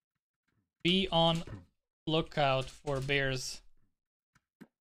lookout for bears.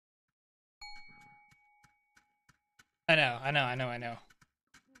 I know.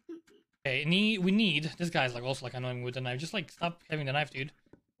 Okay, we need. This guy's like also like annoying with the knife. Just like stop having the knife, dude.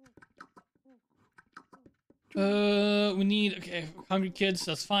 We need. Okay, hungry kids.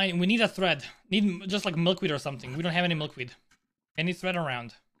 That's fine. We need a thread. Need just like milkweed or something. We don't have any milkweed. Any thread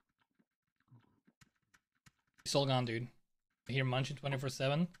around. It's all gone, dude. I hear munching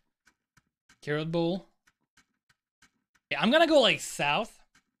 24/7. Carrot bowl. Yeah, I'm gonna go like south.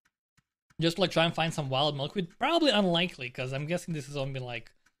 Just like try and find some wild milkweed. Probably unlikely, because I'm guessing this has only been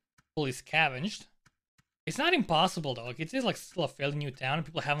like fully scavenged. It's not impossible though. Like, it is like still a fairly new town and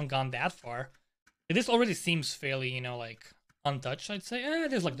people haven't gone that far. This already seems fairly, you know, like untouched, I'd say.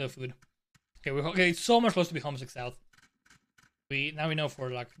 There's like no food. Okay, it's so much closer to be homesick south. Now we know for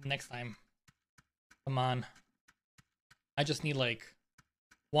like next time. Come on. I just need like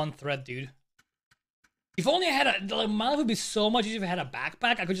 1 thread, dude. If only I had the amount would be so much easier if I had a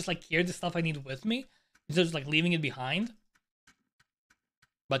backpack. I could just like carry the stuff I need with me instead of just like leaving it behind.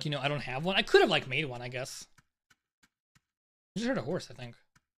 But you know, I don't have one. I could have like made one, I guess. I just heard a horse, I think.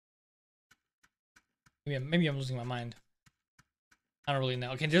 Maybe I'm losing my mind. I don't really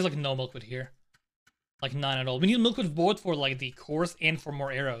know. Okay, there's like no milkwood here. Like none at all. We need milkwood both for like the course and for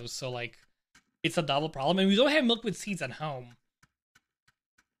more arrows. So like, it's a double problem. And we don't have milkwood seeds at home.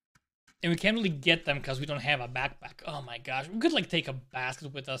 And we can't really get them because we don't have a backpack. Oh my gosh. We could like take a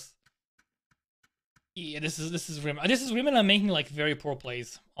basket with us. Yeah, this is Rim. This is Rim and I'm making like very poor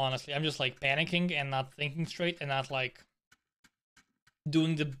plays, honestly. I'm just like panicking and not thinking straight and not like I'm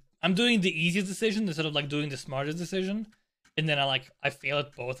doing the easiest decision instead of like doing the smartest decision. And then I fail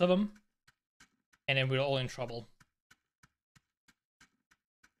at both of them. And then we're all in trouble.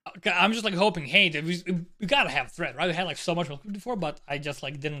 I'm just like hoping, hey, we gotta have thread, right? We had like so much before, but I just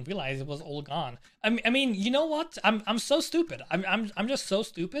like didn't realize it was all gone. I mean, you know what? I'm so stupid. I'm just so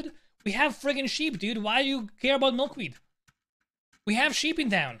stupid. We have friggin' sheep, dude. Why do you care about milkweed? We have sheep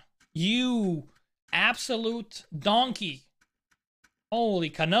in town. You absolute donkey. Holy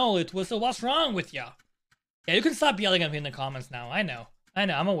cannoli twister, what's wrong with ya? Yeah, you can stop yelling at me in the comments now. I know,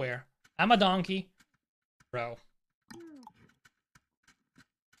 I'm aware. I'm a donkey. Bro.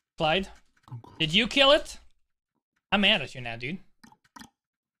 Clyde, did you kill it? I'm mad at you now, dude.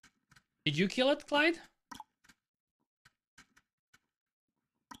 Did you kill it, Clyde?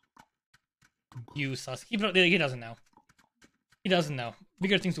 You sus. He doesn't know. He doesn't know.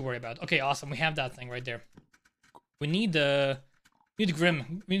 Bigger things to worry about. Okay, awesome. We have that thing right there. We need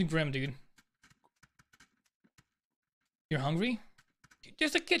Grim. We need Grim, dude. You're hungry?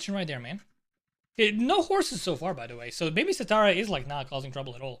 There's a kitchen right there, man. Okay, no horses so far, by the way. So maybe Satara is like not causing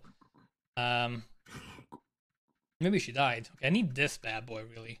trouble at all. Maybe she died. Okay, I need this bad boy,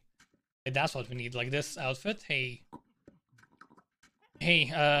 really. Okay, that's what we need. Like this outfit. Hey,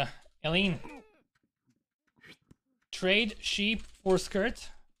 Eileen. Trade sheep for skirt.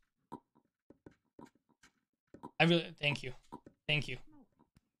 I really thank you. Thank you.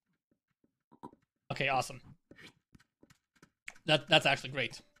 Okay, awesome. That's actually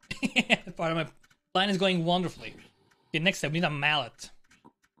great. Part of my plan is going wonderfully. Okay, next step, we need a mallet.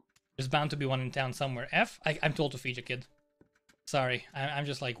 There's bound to be one in town somewhere. I'm told to feed a kid. Sorry, I'm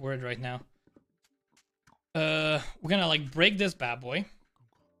just like worried right now. We're gonna like break this bad boy.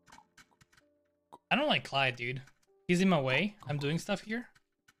 I don't like Clyde, dude. He's in my way. I'm doing stuff here.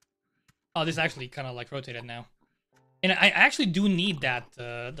 Oh, this actually kind of like rotated now. And I actually do need that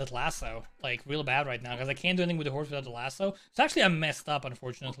that lasso, like real bad right now, because I can't do anything with the horse without the lasso. It's actually I'm messed up,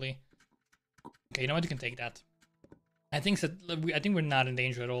 unfortunately. Okay, you know what? You can take that. I think we're not in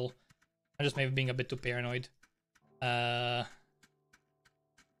danger at all. I'm just maybe being a bit too paranoid. We'll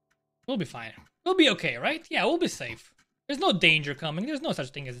be fine. We'll be okay, right? Yeah, we'll be safe. There's no danger coming. There's no such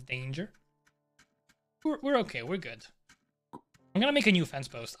thing as danger. We're okay. We're good. I'm gonna make a new fence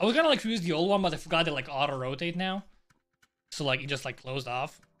post. I was gonna like use the old one, but I forgot to like auto rotate now. So like it just like closed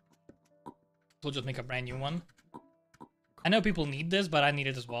off. We'll just make a brand new one. I know people need this, but I need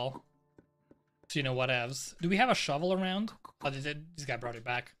it as well. So you know whatevs. Do we have a shovel around? Oh, this guy brought it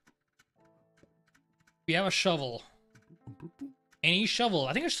back. We have a shovel. Any shovel?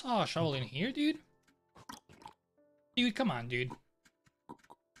 I think I saw a shovel in here, dude. Dude, come on, dude.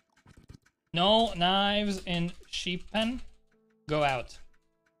 No knives in sheep pen. Go out.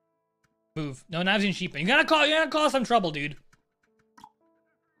 Move. No knives in sheep pen. You're gonna cause some trouble, dude.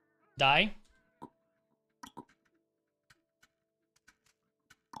 Die.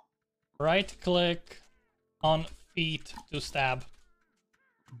 Right click on feet to stab.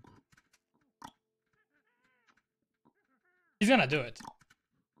 He's gonna do it.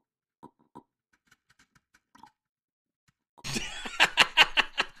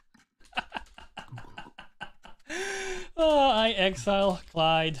 Oh, I exile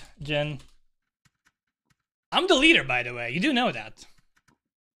Clyde, Jen. I'm the leader, by the way. You do know that.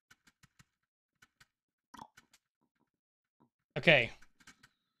 Okay.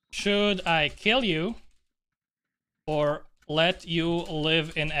 Should I kill you or let you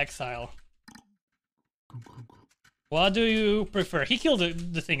live in exile? What do you prefer? He killed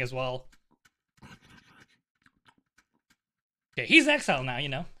the thing as well. Okay, he's exiled now, you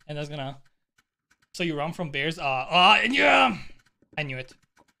know, and that's gonna... So you run from bears? Yeah! I knew it.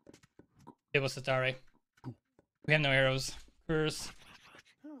 It was Satare. We have no arrows. Curse.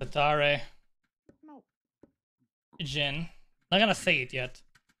 Satare. Jin. Not gonna say it yet.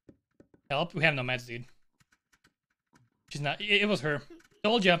 Help? We have no meds, dude. She's not... It was her.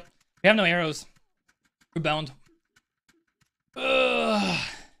 Told ya. We have no arrows. We're bound. Ugh.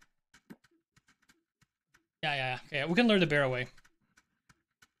 Yeah. Okay, we can lure the bear away.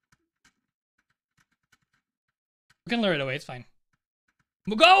 We can lure it away. It's fine.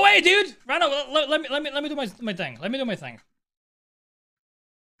 Well, go away, dude. Run away. Let me do my thing. Let me do my thing.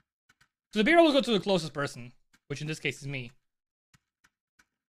 So the bear will go to the closest person, which in this case is me.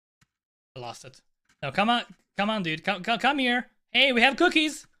 I lost it. No, come on, dude. Come here. Hey, we have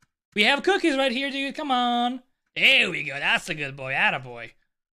cookies. We have cookies right here, dude. Come on. There we go. That's a good boy. Attaboy.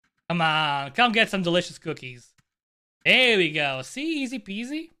 Come on. Come get some delicious cookies. There we go. See? Easy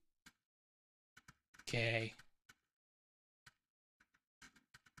peasy. Okay.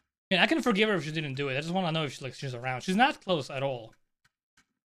 Yeah, I can forgive her if she didn't do it. I just want to know if she's around. She's not close at all.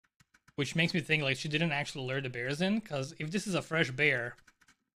 Which makes me think like she didn't actually lure the bears in. Because if this is a fresh bear,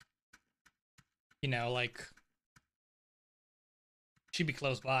 you know, like, she'd be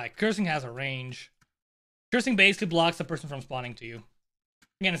close by. Cursing has a range. Cursing basically blocks the person from spawning to you.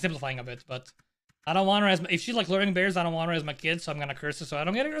 Again, it's simplifying a bit, but I don't want her as if she's like luring bears, I don't want her as my kid, so I'm gonna curse her so I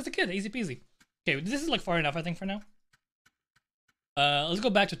don't get her as a kid. Easy peasy. Okay, this is like far enough, I think, for now. Let's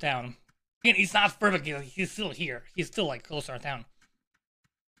go back to town. Again, he's not perfect. He's still here. He's still like close to our town.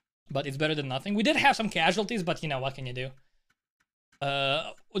 But it's better than nothing. We did have some casualties, but you know, what can you do?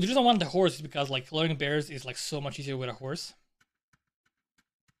 The reason I wanted the horse is because like luring bears is like so much easier with a horse.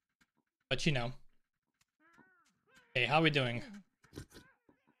 But you know. Okay, how are we doing?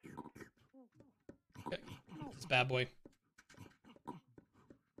 Okay, this bad boy.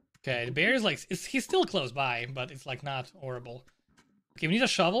 Okay, the bear is like, he's still close by, but it's like not horrible. Okay, we need a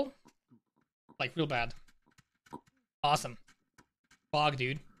shovel. Like real bad. Awesome. Fog,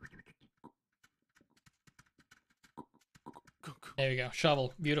 dude. There we go.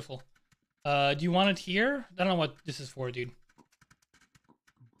 Shovel. Beautiful. Do you want it here? I don't know what this is for, dude.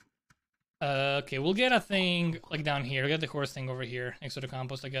 Okay, we'll get a thing like down here. We'll get the horse thing over here next to the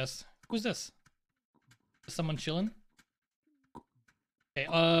compost, I guess. Who's this? Is someone chilling?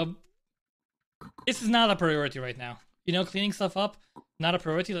 Okay, this is not a priority right now. You know, cleaning stuff up, not a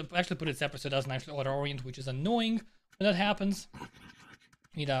priority. Let's actually put it separate so it doesn't actually auto-orient, which is annoying when that happens.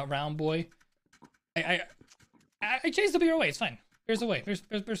 Need a round boy. I chased the bear away. It's fine. Bear's away.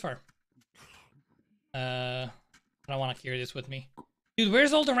 Bear's far. I don't want to carry this with me. Dude,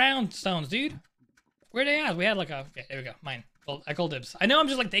 where's all the round stones, dude? Where they at? We had like a... Okay, there we go. Mine. Well, I call dibs. I know I'm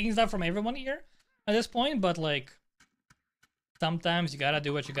just like taking stuff from everyone here at this point, but like... Sometimes you gotta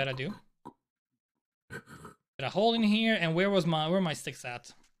do what you gotta do. Got a hole in here, and where are my sticks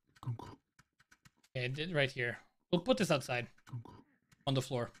at? Okay, right here. We'll put this outside. On the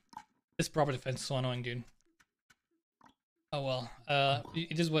floor. This property fence is so annoying, dude. Oh well.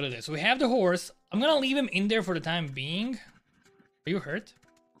 It is what it is. So we have the horse. I'm gonna leave him in there for the time being. Are you hurt?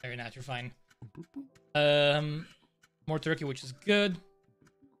 No, you're not. You're fine. More turkey, which is good.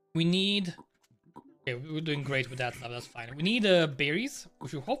 We need... Okay, we're doing great with that stuff. That's fine. We need berries,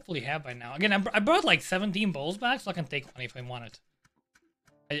 which we hopefully have by now. Again, I brought like 17 bowls back, so I can take one if I want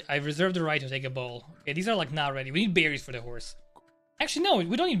it. I reserved the right to take a bowl. Okay, these are like not ready. We need berries for the horse. Actually, no,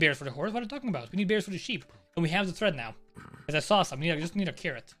 we don't need berries for the horse. What are you talking about? We need berries for the sheep. And we have the thread now. Because I saw some. I just need a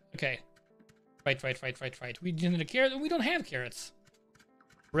carrot. Okay. Right. We just need a carrot, and we don't have carrots.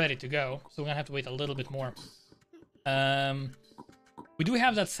 Ready to go. So we're gonna have to wait a little bit more. We do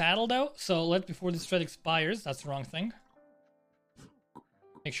have that saddle though, so before this thread expires, that's the wrong thing.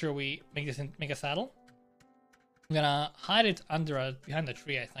 Make sure we make a saddle. I'm gonna hide it behind the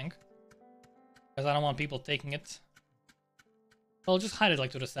tree, I think. Because I don't want people taking it. I'll just hide it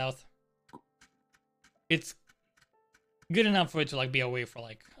like to the south. It's good enough for it to like be away for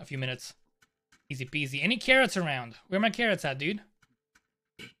like a few minutes. Easy peasy. Any carrots around? Where are my carrots at, dude?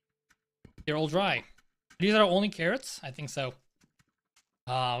 They're all dry. These are our only carrots? I think so.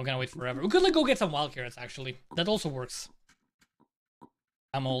 We're gonna wait forever. We could like go get some wild carrots actually. That also works.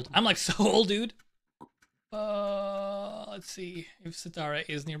 I'm old. I'm like so old, dude. Let's see if Sitara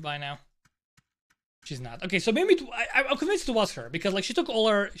is nearby now. She's not. Okay, so maybe I'm convinced it was her because like she took all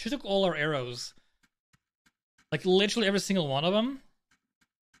our arrows. Like literally every single one of them.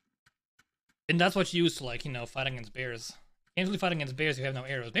 And that's what she used to like, you know, fight against bears. Can't really fight against bears if you have no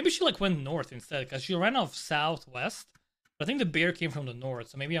arrows. Maybe she like went north instead because she ran off southwest. But I think the bear came from the north,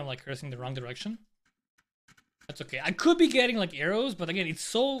 so maybe I'm like cursing the wrong direction. That's okay. I could be getting like arrows, but again, it's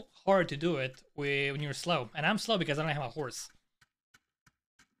so hard to do it when you're slow. And I'm slow because I don't have a horse.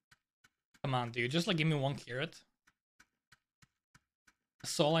 Come on, dude. Just like give me one carrot.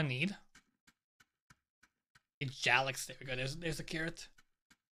 That's all I need. It's Jalix. There we go. There's a carrot.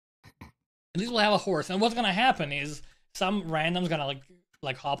 At least we'll have a horse. And what's gonna happen is some random's gonna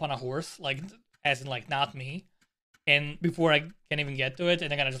like hop on a horse, like as in like not me. And before I can even get to it,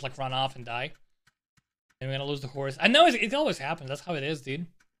 and they're gonna just like run off and die. And we're gonna lose the horse. I know it always happens. That's how it is, dude.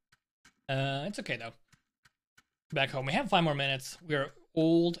 It's okay though. Back home. We have 5 more minutes. We're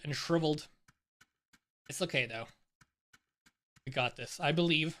old and shriveled. It's okay though. We got this. I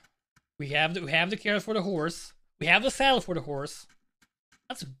believe We have the carrot for the horse. We have the saddle for the horse.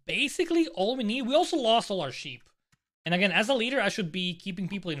 That's basically all we need. We also lost all our sheep. And again, as a leader, I should be keeping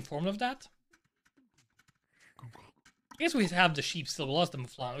people informed of that. I guess we have the sheep still. We lost the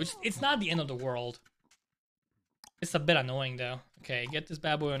mouflon, which it's not the end of the world. It's a bit annoying though. Okay, get this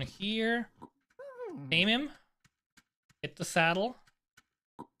bad boy on here. Name him. Get the saddle.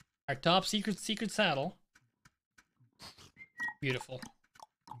 Our top secret saddle. Beautiful.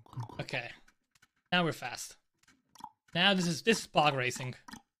 Okay. Now we're fast. Now this is pog racing.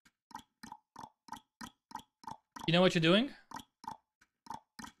 You know what you're doing?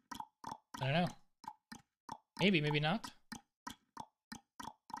 I don't know. Maybe, maybe not.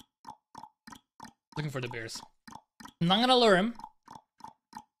 Looking for the bears. I'm not gonna lure him.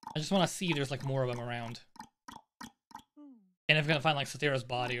 I just want to see if there's like more of them around. And if I'm gonna find like Satero's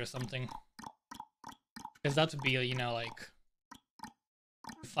body or something. Because that would be, you know, like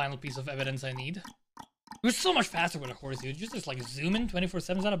the final piece of evidence I need. We're so much faster with a horse, dude. Just like zoom in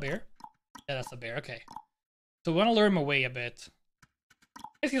 24/7. Is that a bear? Yeah, that's a bear. Okay. So we want to lure him away a bit. I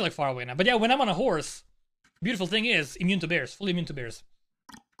guess he's like far away now. But yeah, when I'm on a horse, the beautiful thing is immune to bears. Fully immune to bears.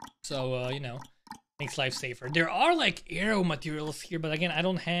 So, you know, makes life safer. There are like arrow materials here, but again, I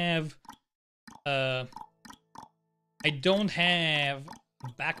don't have a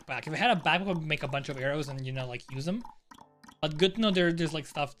backpack. If I had a backpack, I would make a bunch of arrows and, you know, like use them. But good to know there's like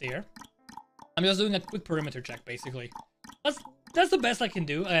stuff there. I'm just doing a quick perimeter check, basically. That's the best I can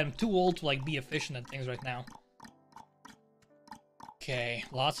do. I'm too old to like be efficient at things right now. Okay,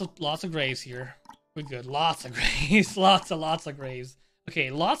 lots of graves here. We're good. Lots of graves. lots of graves.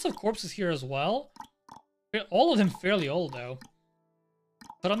 Okay, lots of corpses here as well. All of them fairly old though.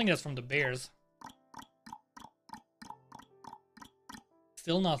 I don't think that's from the bears.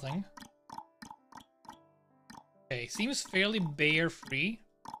 Still nothing. Okay, seems fairly bear-free,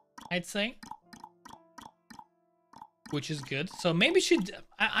 I'd say. Which is good. So maybe she'd...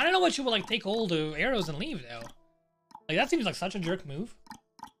 I don't know what she would like take all the arrows and leave though. Like that seems like such a jerk move.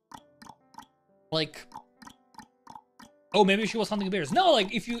 Like... Oh, maybe she was hunting bears. No,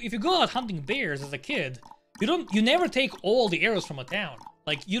 like if you go out hunting bears as a kid, you never take all the arrows from a town.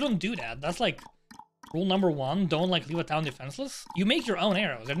 Like you don't do that. That's like rule number 1. Don't like leave a town defenseless. You make your own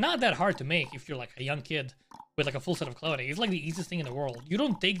arrows. They're not that hard to make if you're like a young kid with like a full set of clothing. It's like the easiest thing in the world. You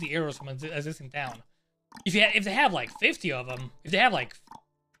don't take the arrows from an existing town. If they have like 50 of them, if they have like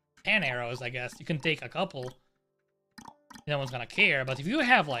 10 arrows, I guess you can take a couple. No one's gonna care. But if you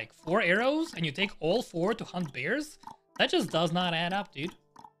have like 4 arrows and you take all 4 to hunt bears, that just does not add up, dude.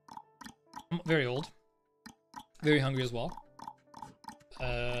 I'm very old, very hungry as well.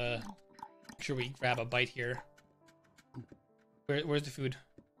 Make sure we grab a bite here. Where's the food?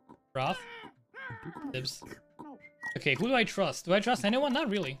 Broth? Dibs. Okay, who do I trust? Do I trust anyone? Not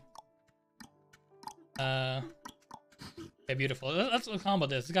really. Okay, beautiful. Let's combo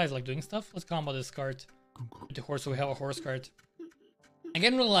this. This guy's like doing stuff. Let's combo this cart with the horse, so we have a horse cart. I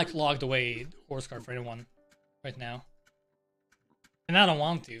can't really like log the way horse cart for anyone right now. And I don't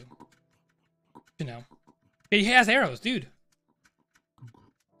want to. You know. But he has arrows, dude.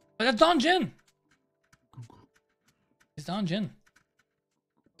 But that's Don Jin. It's Don Jin.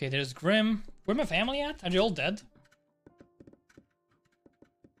 Okay, there's Grim. Where my family at? Are they all dead?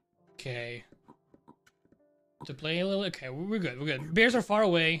 Okay. To play a little. Okay, we're good. We're good. Bears are far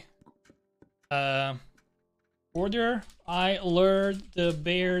away. Order. I lured the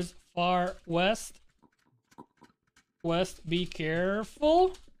bears far west. West, be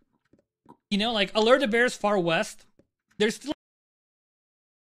careful. You know, like alert the bears far west. There's still